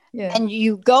is. Yeah. And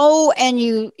you go and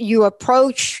you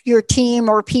approach your team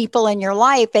or people in your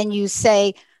life and you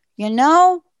say,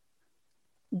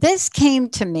 this came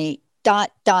to me, ...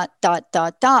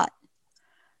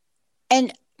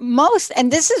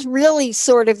 And this is really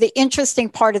sort of the interesting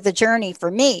part of the journey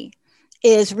for me,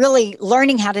 is really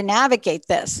learning how to navigate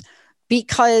this,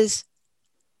 because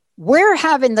we're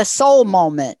having the soul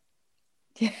moment.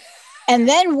 And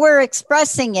then we're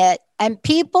expressing it, and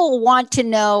people want to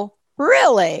know,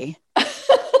 really?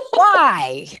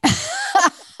 Why?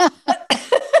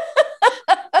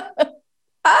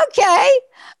 Okay.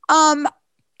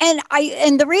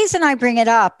 And the reason I bring it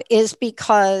up is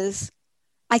because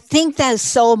I think those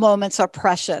soul moments are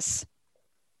precious.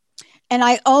 And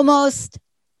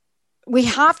we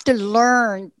have to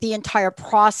learn the entire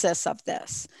process of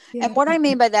this. Yeah. And what I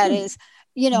mean by that is,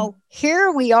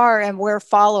 here we are and we're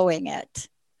following it.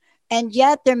 And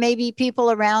yet there may be people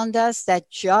around us that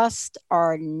just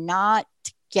are not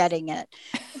getting it.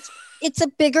 It's a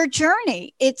bigger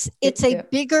journey. It's a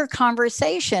bigger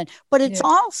conversation, but it's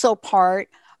also part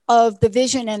of the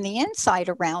vision and the insight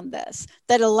around this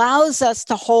that allows us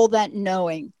to hold that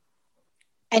knowing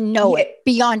and know it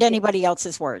beyond anybody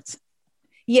else's words.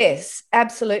 Yes,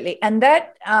 absolutely. And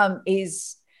that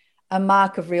is a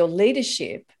mark of real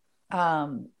leadership,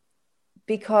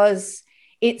 because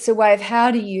it's a way of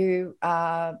how do you,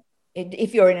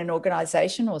 if you're in an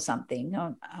organization or something,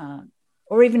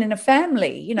 or even in a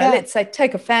family, let's say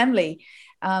take a family,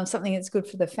 something that's good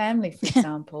for the family, for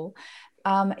example.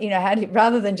 How do you,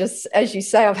 rather than just, as you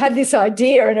say, I've had this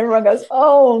idea and everyone goes,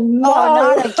 oh, no,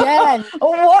 not again.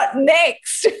 What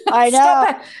next? I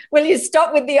know. Will you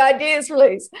stop with the ideas,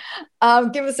 please?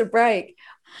 Give us a break.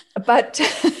 But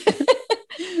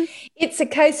it's a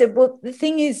case of, well, the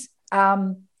thing is,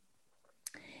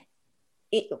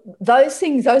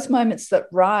 those moments that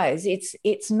rise,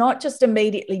 it's not just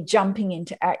immediately jumping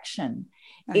into action.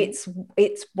 Right.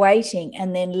 It's waiting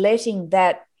and then letting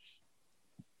that,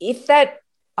 if that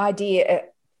idea,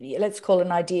 let's call it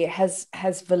an idea,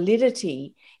 has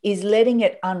validity, is letting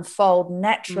it unfold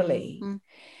naturally.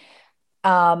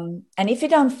 Mm-hmm. And if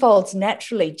it unfolds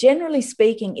naturally, generally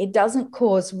speaking, it doesn't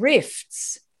cause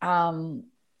rifts. And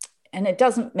it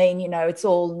doesn't mean, it's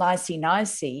all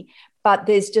nicey-nicey, but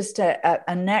there's just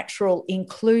a natural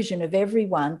inclusion of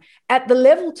everyone at the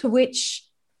level to which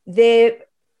they're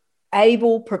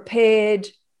able, prepared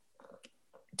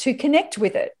to connect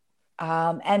with it.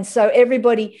 And so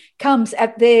everybody comes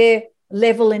at their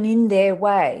level and in their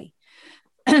way.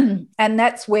 And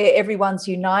that's where everyone's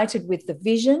united with the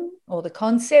vision or the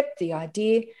concept, the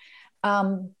idea.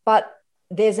 But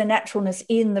there's a naturalness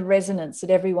in the resonance that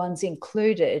everyone's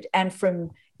included. And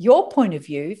from your point of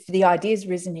view, if the idea's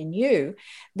risen in you,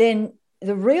 then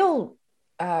the real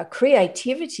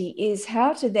creativity is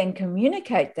how to then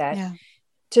communicate that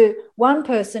to one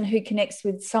person who connects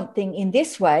with something in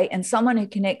this way and someone who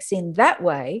connects in that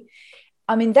way.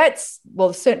 I mean, that's,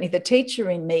 well, certainly the teacher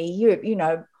in me,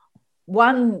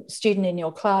 one student in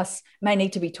your class may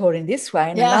need to be taught in this way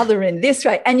and another in this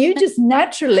way. And you just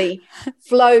naturally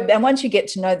flow. And once you get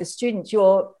to know the students,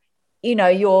 you're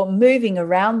moving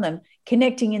around them,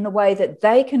 connecting in the way that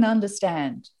they can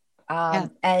understand.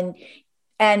 And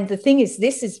the thing is,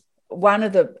 this is one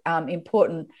of the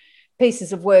important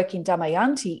pieces of work in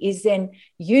Damayanti, is then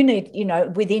you need,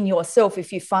 within yourself,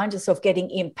 if you find yourself getting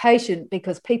impatient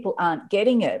because people aren't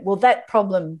getting it, well, that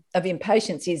problem of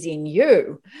impatience is in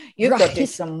you. You've got to do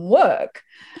some work.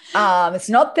 It's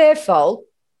not their fault,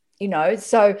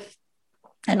 so.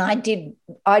 And I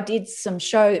did some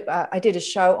show. I did a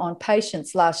show on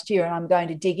patience last year, and I'm going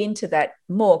to dig into that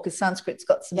more because Sanskrit's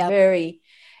got some very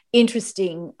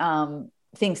interesting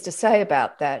things to say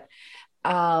about that.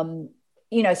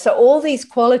 So all these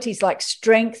qualities like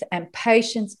strength and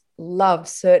patience, love,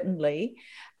 certainly,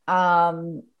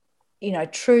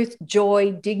 truth,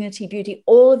 joy, dignity, beauty,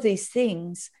 all of these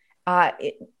things are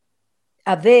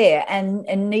there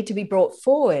and need to be brought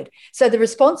forward. So the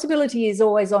responsibility is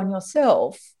always on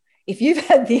yourself. If you've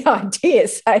had the idea,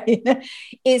 say,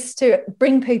 is to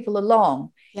bring people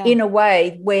along in a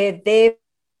way where they're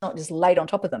not just laid on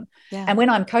top of them. Yeah. And when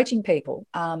I'm coaching people,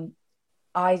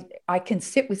 I can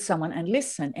sit with someone and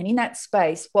listen. And in that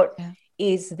space, what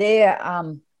is their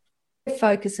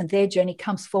focus and their journey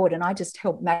comes forward, and I just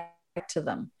help back to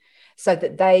them so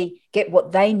that they get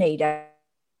what they need out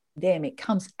of them. It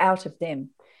comes out of them.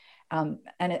 And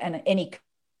any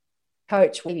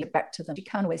coach will get back to them. You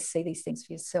can't always see these things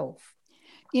for yourself.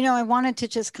 I wanted to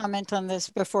just comment on this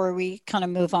before we kind of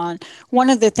move on. One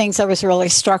of the things I was really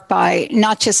struck by,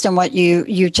 not just in what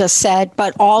you just said,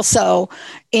 but also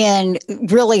in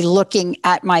really looking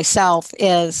at myself,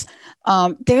 is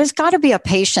there's got to be a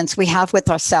patience we have with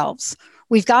ourselves.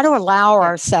 We've got to allow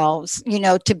ourselves,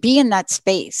 to be in that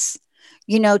space,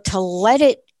 to let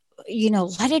it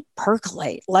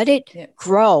percolate, let it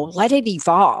grow, let it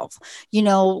evolve,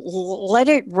 let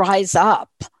it rise up.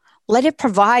 Let it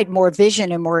provide more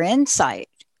vision and more insight.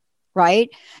 right?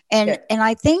 And Yeah. and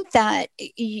I think that,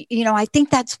 I think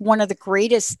that's one of the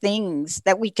greatest things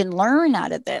that we can learn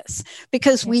out of this,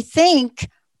 because we think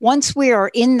once we are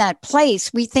in that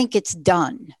place, we think it's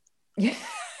done. Yeah.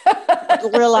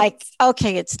 We're like,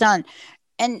 okay, it's done.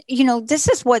 And, this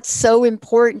is what's so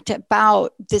important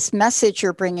about this message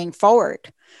you're bringing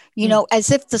forward,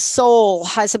 as if the soul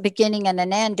has a beginning and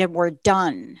an end and we're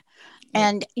done.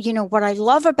 And, what I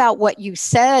love about what you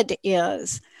said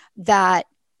is that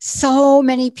so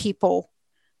many people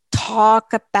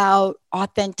talk about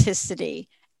authenticity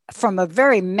from a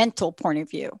very mental point of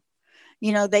view.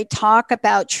 They talk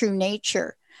about true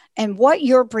nature. And what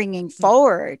you're bringing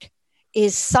forward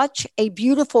is such a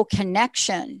beautiful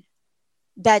connection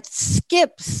that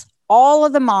skips all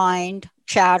of the mind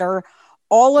chatter,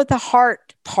 all of the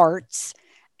heart parts,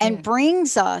 and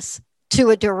brings us to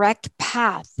a direct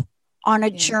path on a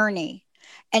journey.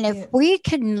 And if we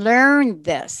can learn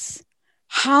this,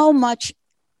 how much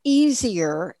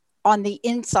easier on the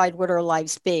inside would our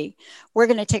lives be? We're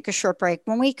going to take a short break.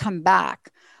 When we come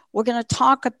back, we're going to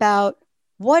talk about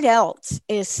what else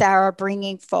is Sarah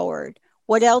bringing forward.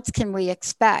 What else can we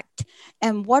expect?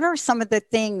 And what are some of the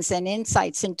things and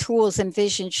insights and tools and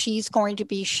visions she's going to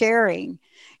be sharing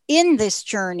in this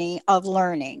journey of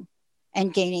learning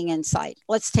and gaining insight?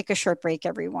 Let's take a short break,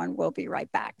 everyone. We'll be right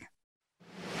back.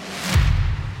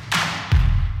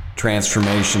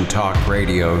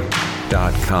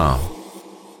 TransformationTalkRadio.com.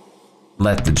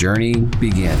 Let the journey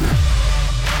begin.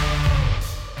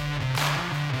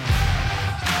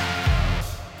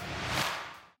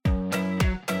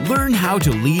 Learn how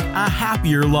to lead a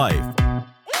happier life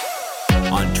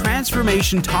on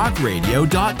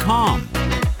TransformationTalkRadio.com.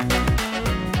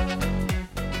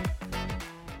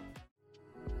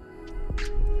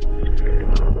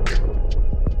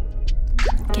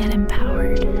 Get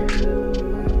empowered.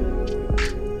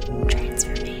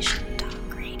 Transformation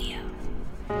Talk Radio.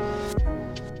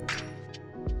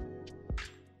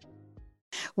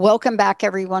 Welcome back,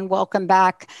 everyone. Welcome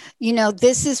back.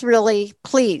 This is really,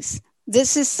 please,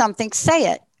 this is something,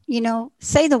 say it,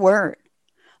 say the word.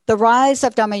 The rise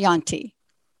of Damayanti.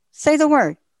 Say the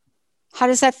word. How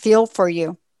does that feel for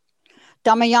you?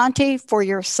 Damayanti for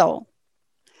your soul.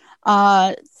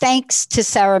 Thanks to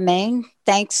Sarah Main.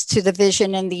 Thanks to the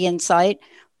vision and the insight.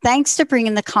 Thanks to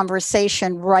bringing the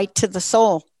conversation right to the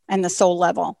soul and the soul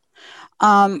level.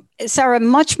 Sarah,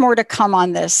 much more to come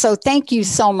on this. So thank you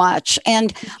so much.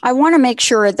 And I want to make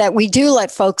sure that we do let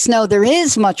folks know there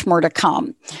is much more to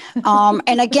come.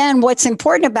 And again, what's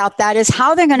important about that is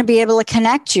how they're going to be able to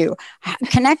connect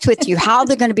with you, how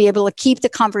they're going to be able to keep the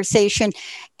conversation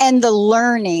and the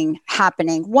learning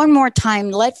happening. One more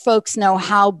time, let folks know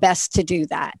how best to do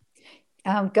that.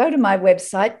 Go to my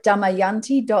website,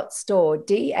 damayanti.store,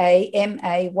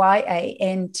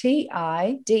 DAMAYANTI,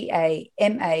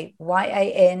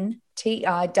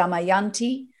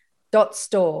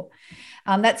 damayanti.store.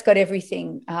 That's got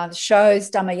everything. Shows,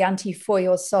 Damayanti for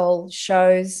Your Soul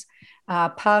shows,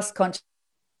 past conscious.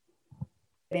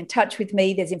 Get in touch with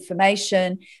me. There's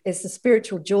information. There's the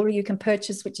spiritual jewelry you can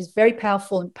purchase, which is very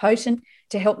powerful and potent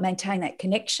to help maintain that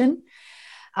connection.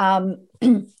 And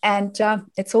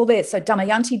it's all there. So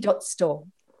damayanti.store.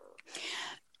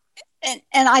 And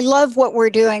I love what we're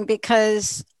doing,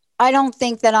 because I don't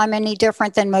think that I'm any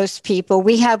different than most people.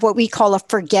 We have what we call a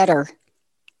forgetter.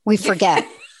 We forget.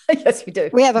 Yes, we do.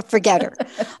 We have a forgetter.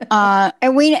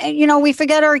 And we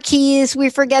forget our keys. We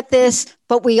forget this,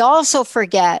 but we also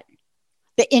forget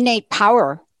the innate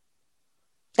power,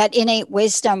 that innate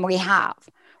wisdom we have.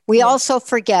 We also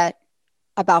forget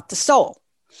about the soul.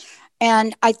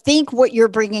 And I think what you're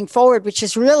bringing forward, which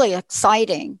is really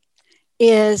exciting,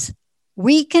 is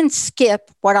we can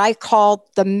skip what I call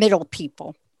the middle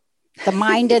people, the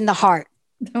mind and the heart.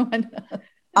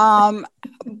 But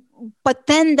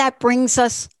then that brings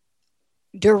us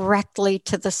directly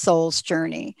to the soul's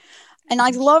journey. And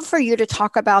I'd love for you to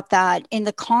talk about that in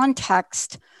the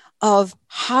context of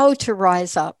how to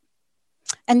rise up.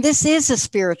 And this is a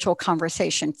spiritual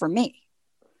conversation for me.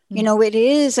 It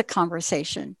is a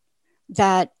conversation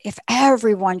that if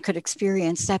everyone could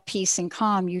experience that peace and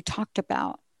calm you talked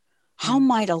about, how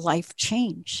might a life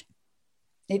change?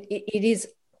 It is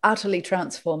utterly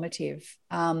transformative.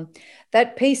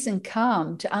 That peace and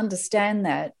calm, to understand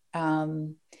that,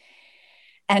 and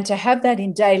to have that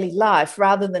in daily life,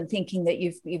 rather than thinking that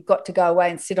you've got to go away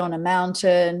and sit on a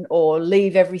mountain or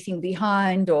leave everything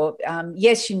behind, or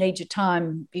yes, you need your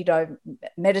time,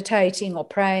 meditating or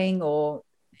praying, or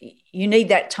you need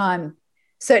that time,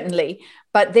 certainly.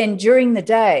 But then during the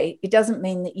day, it doesn't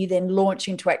mean that you then launch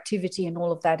into activity and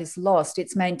all of that is lost.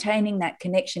 It's maintaining that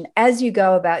connection as you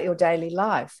go about your daily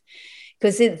life.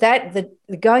 because the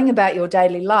going about your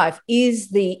daily life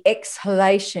is the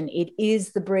exhalation. It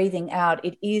is the breathing out.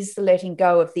 It is the letting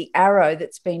go of the arrow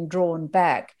that's been drawn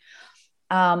back.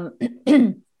 And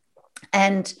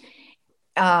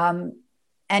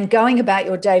going about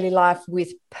your daily life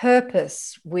with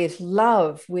purpose, with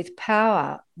love, with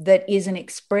power, that is an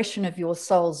expression of your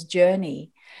soul's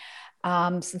journey,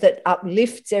 so that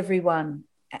uplifts everyone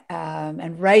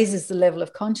and raises the level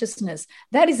of consciousness.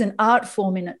 That is an art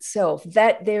form in itself.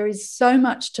 That there is so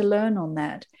much to learn on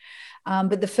that.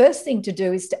 But the first thing to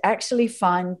do is to actually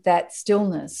find that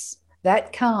stillness,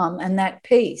 that calm, and that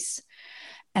peace.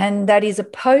 And that is a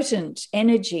potent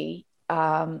energy.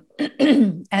 And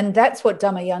that's what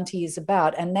Damayanti is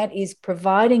about. And that is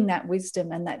providing that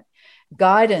wisdom and that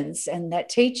guidance and that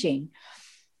teaching,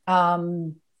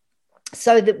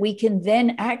 so that we can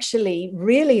then actually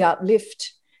really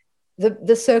uplift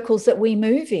the circles that we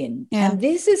move in. Yeah. And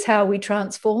this is how we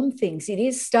transform things.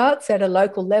 It starts at a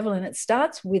local level, and it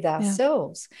starts with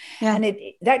ourselves. Yeah. And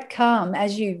that calm,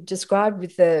 as you described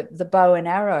with the bow and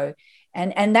arrow,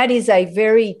 and that is a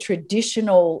very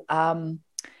traditional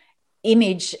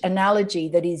image analogy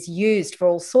that is used for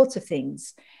all sorts of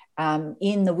things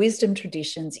in the wisdom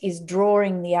traditions, is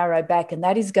drawing the arrow back, and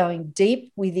that is going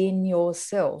deep within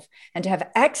yourself. And to have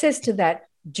access to that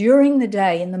during the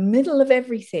day, in the middle of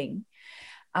everything,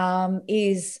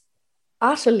 is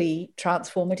utterly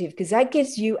transformative, because that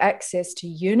gives you access to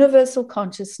universal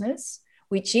consciousness,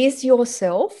 which is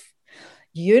yourself,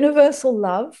 universal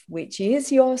love, which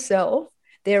is yourself.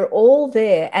 They're all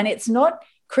there, and it's not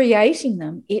creating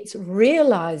them, it's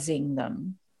realizing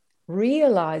them,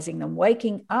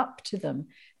 waking up to them,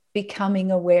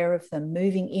 becoming aware of them,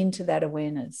 moving into that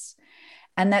awareness.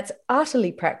 And that's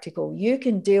utterly practical. You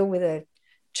can deal with a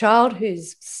child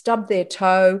who's stubbed their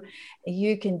toe,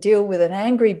 you can deal with an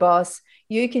angry boss,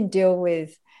 you can deal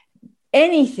with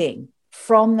anything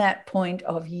from that point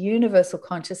of universal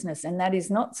consciousness. And that is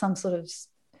not some sort of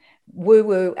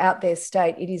woo-woo out there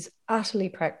state. It is utterly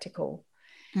practical.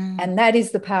 And that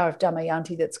is the power of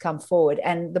Damayanti that's come forward.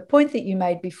 And the point that you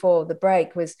made before the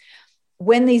break was,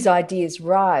 when these ideas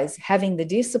rise, having the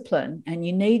discipline, and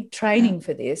you need training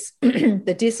for this,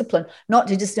 the discipline, not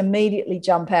to just immediately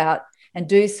jump out and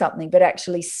do something, but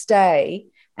actually stay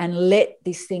and let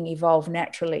this thing evolve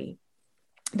naturally.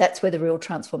 That's where the real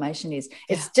transformation is.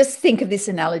 It's just, think of this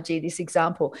analogy, this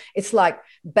example. It's like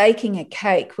baking a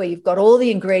cake where you've got all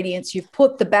the ingredients, you've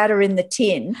put the batter in the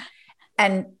tin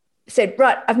and said,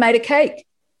 right, I've made a cake.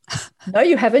 No,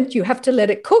 you haven't. You have to let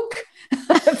it cook.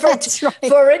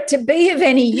 For it to be of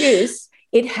any use,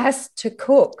 it has to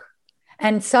cook.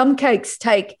 And some cakes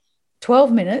take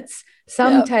 12 minutes,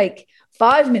 some take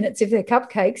 5 minutes if they're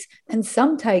cupcakes, and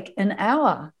some take an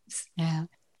hour. Yeah.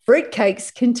 Fruit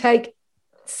cakes can take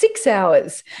 6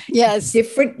 hours. Yes.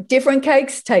 Different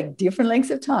cakes take different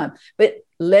lengths of time, but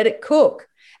let it cook.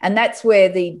 And that's where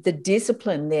the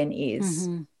discipline then is.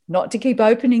 Mm-hmm. Not to keep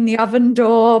opening the oven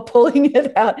door, pulling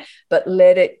it out, but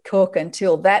let it cook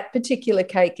until that particular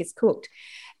cake is cooked.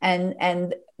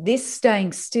 And this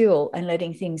staying still and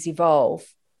letting things evolve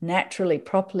naturally,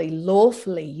 properly,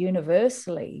 lawfully,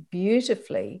 universally,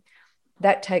 beautifully,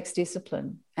 that takes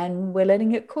discipline, and we're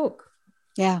letting it cook.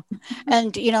 Yeah.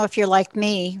 And, if you're like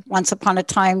me, once upon a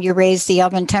time, you raised the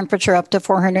oven temperature up to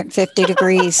 450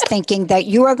 degrees, thinking that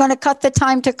you are going to cut the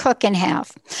time to cook in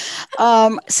half.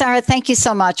 Sarah, thank you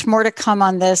so much. More to come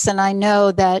on this. And I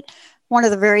know that one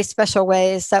of the very special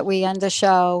ways that we end the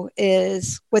show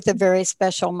is with a very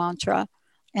special mantra.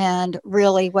 And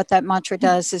really what that mantra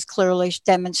does is clearly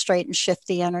demonstrate and shift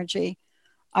the energy.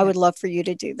 I would love for you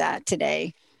to do that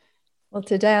today. Well,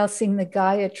 today I'll sing the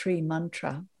Gayatri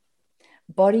mantra.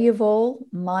 Body of all,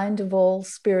 mind of all,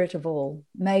 spirit of all,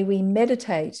 may we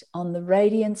meditate on the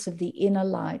radiance of the inner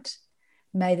light.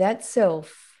 May that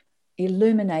self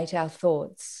illuminate our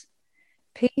thoughts.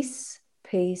 Peace,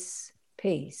 peace,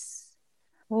 peace.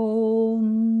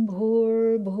 Om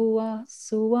Bhurbhuva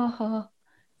Suvaha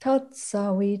Tat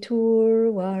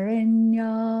Savitur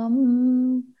Varenyam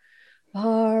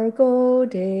Bhargo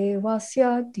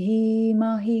Devasya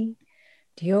Dhimahi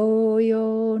Dhyo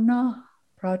Yo Nah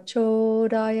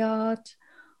Prachodayat.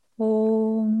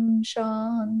 Om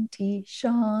Shanti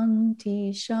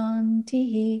Shanti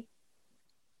Shanti.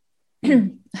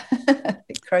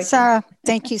 Sarah,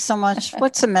 thank you so much.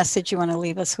 What's the message you want to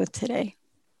leave us with today?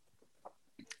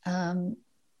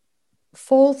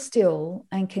 Fall still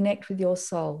and connect with your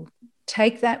soul.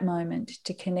 Take that moment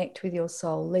to connect with your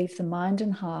soul. Leave the mind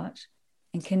and heart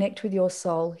and connect with your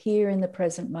soul here in the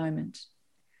present moment.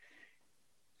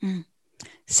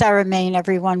 Sarah Main,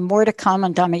 everyone. More to come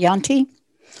on Damayanti.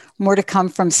 More to come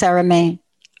from Sarah Main.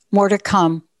 More to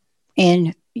come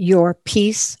in your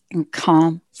peace and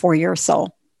calm for your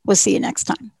soul. We'll see you next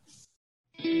time.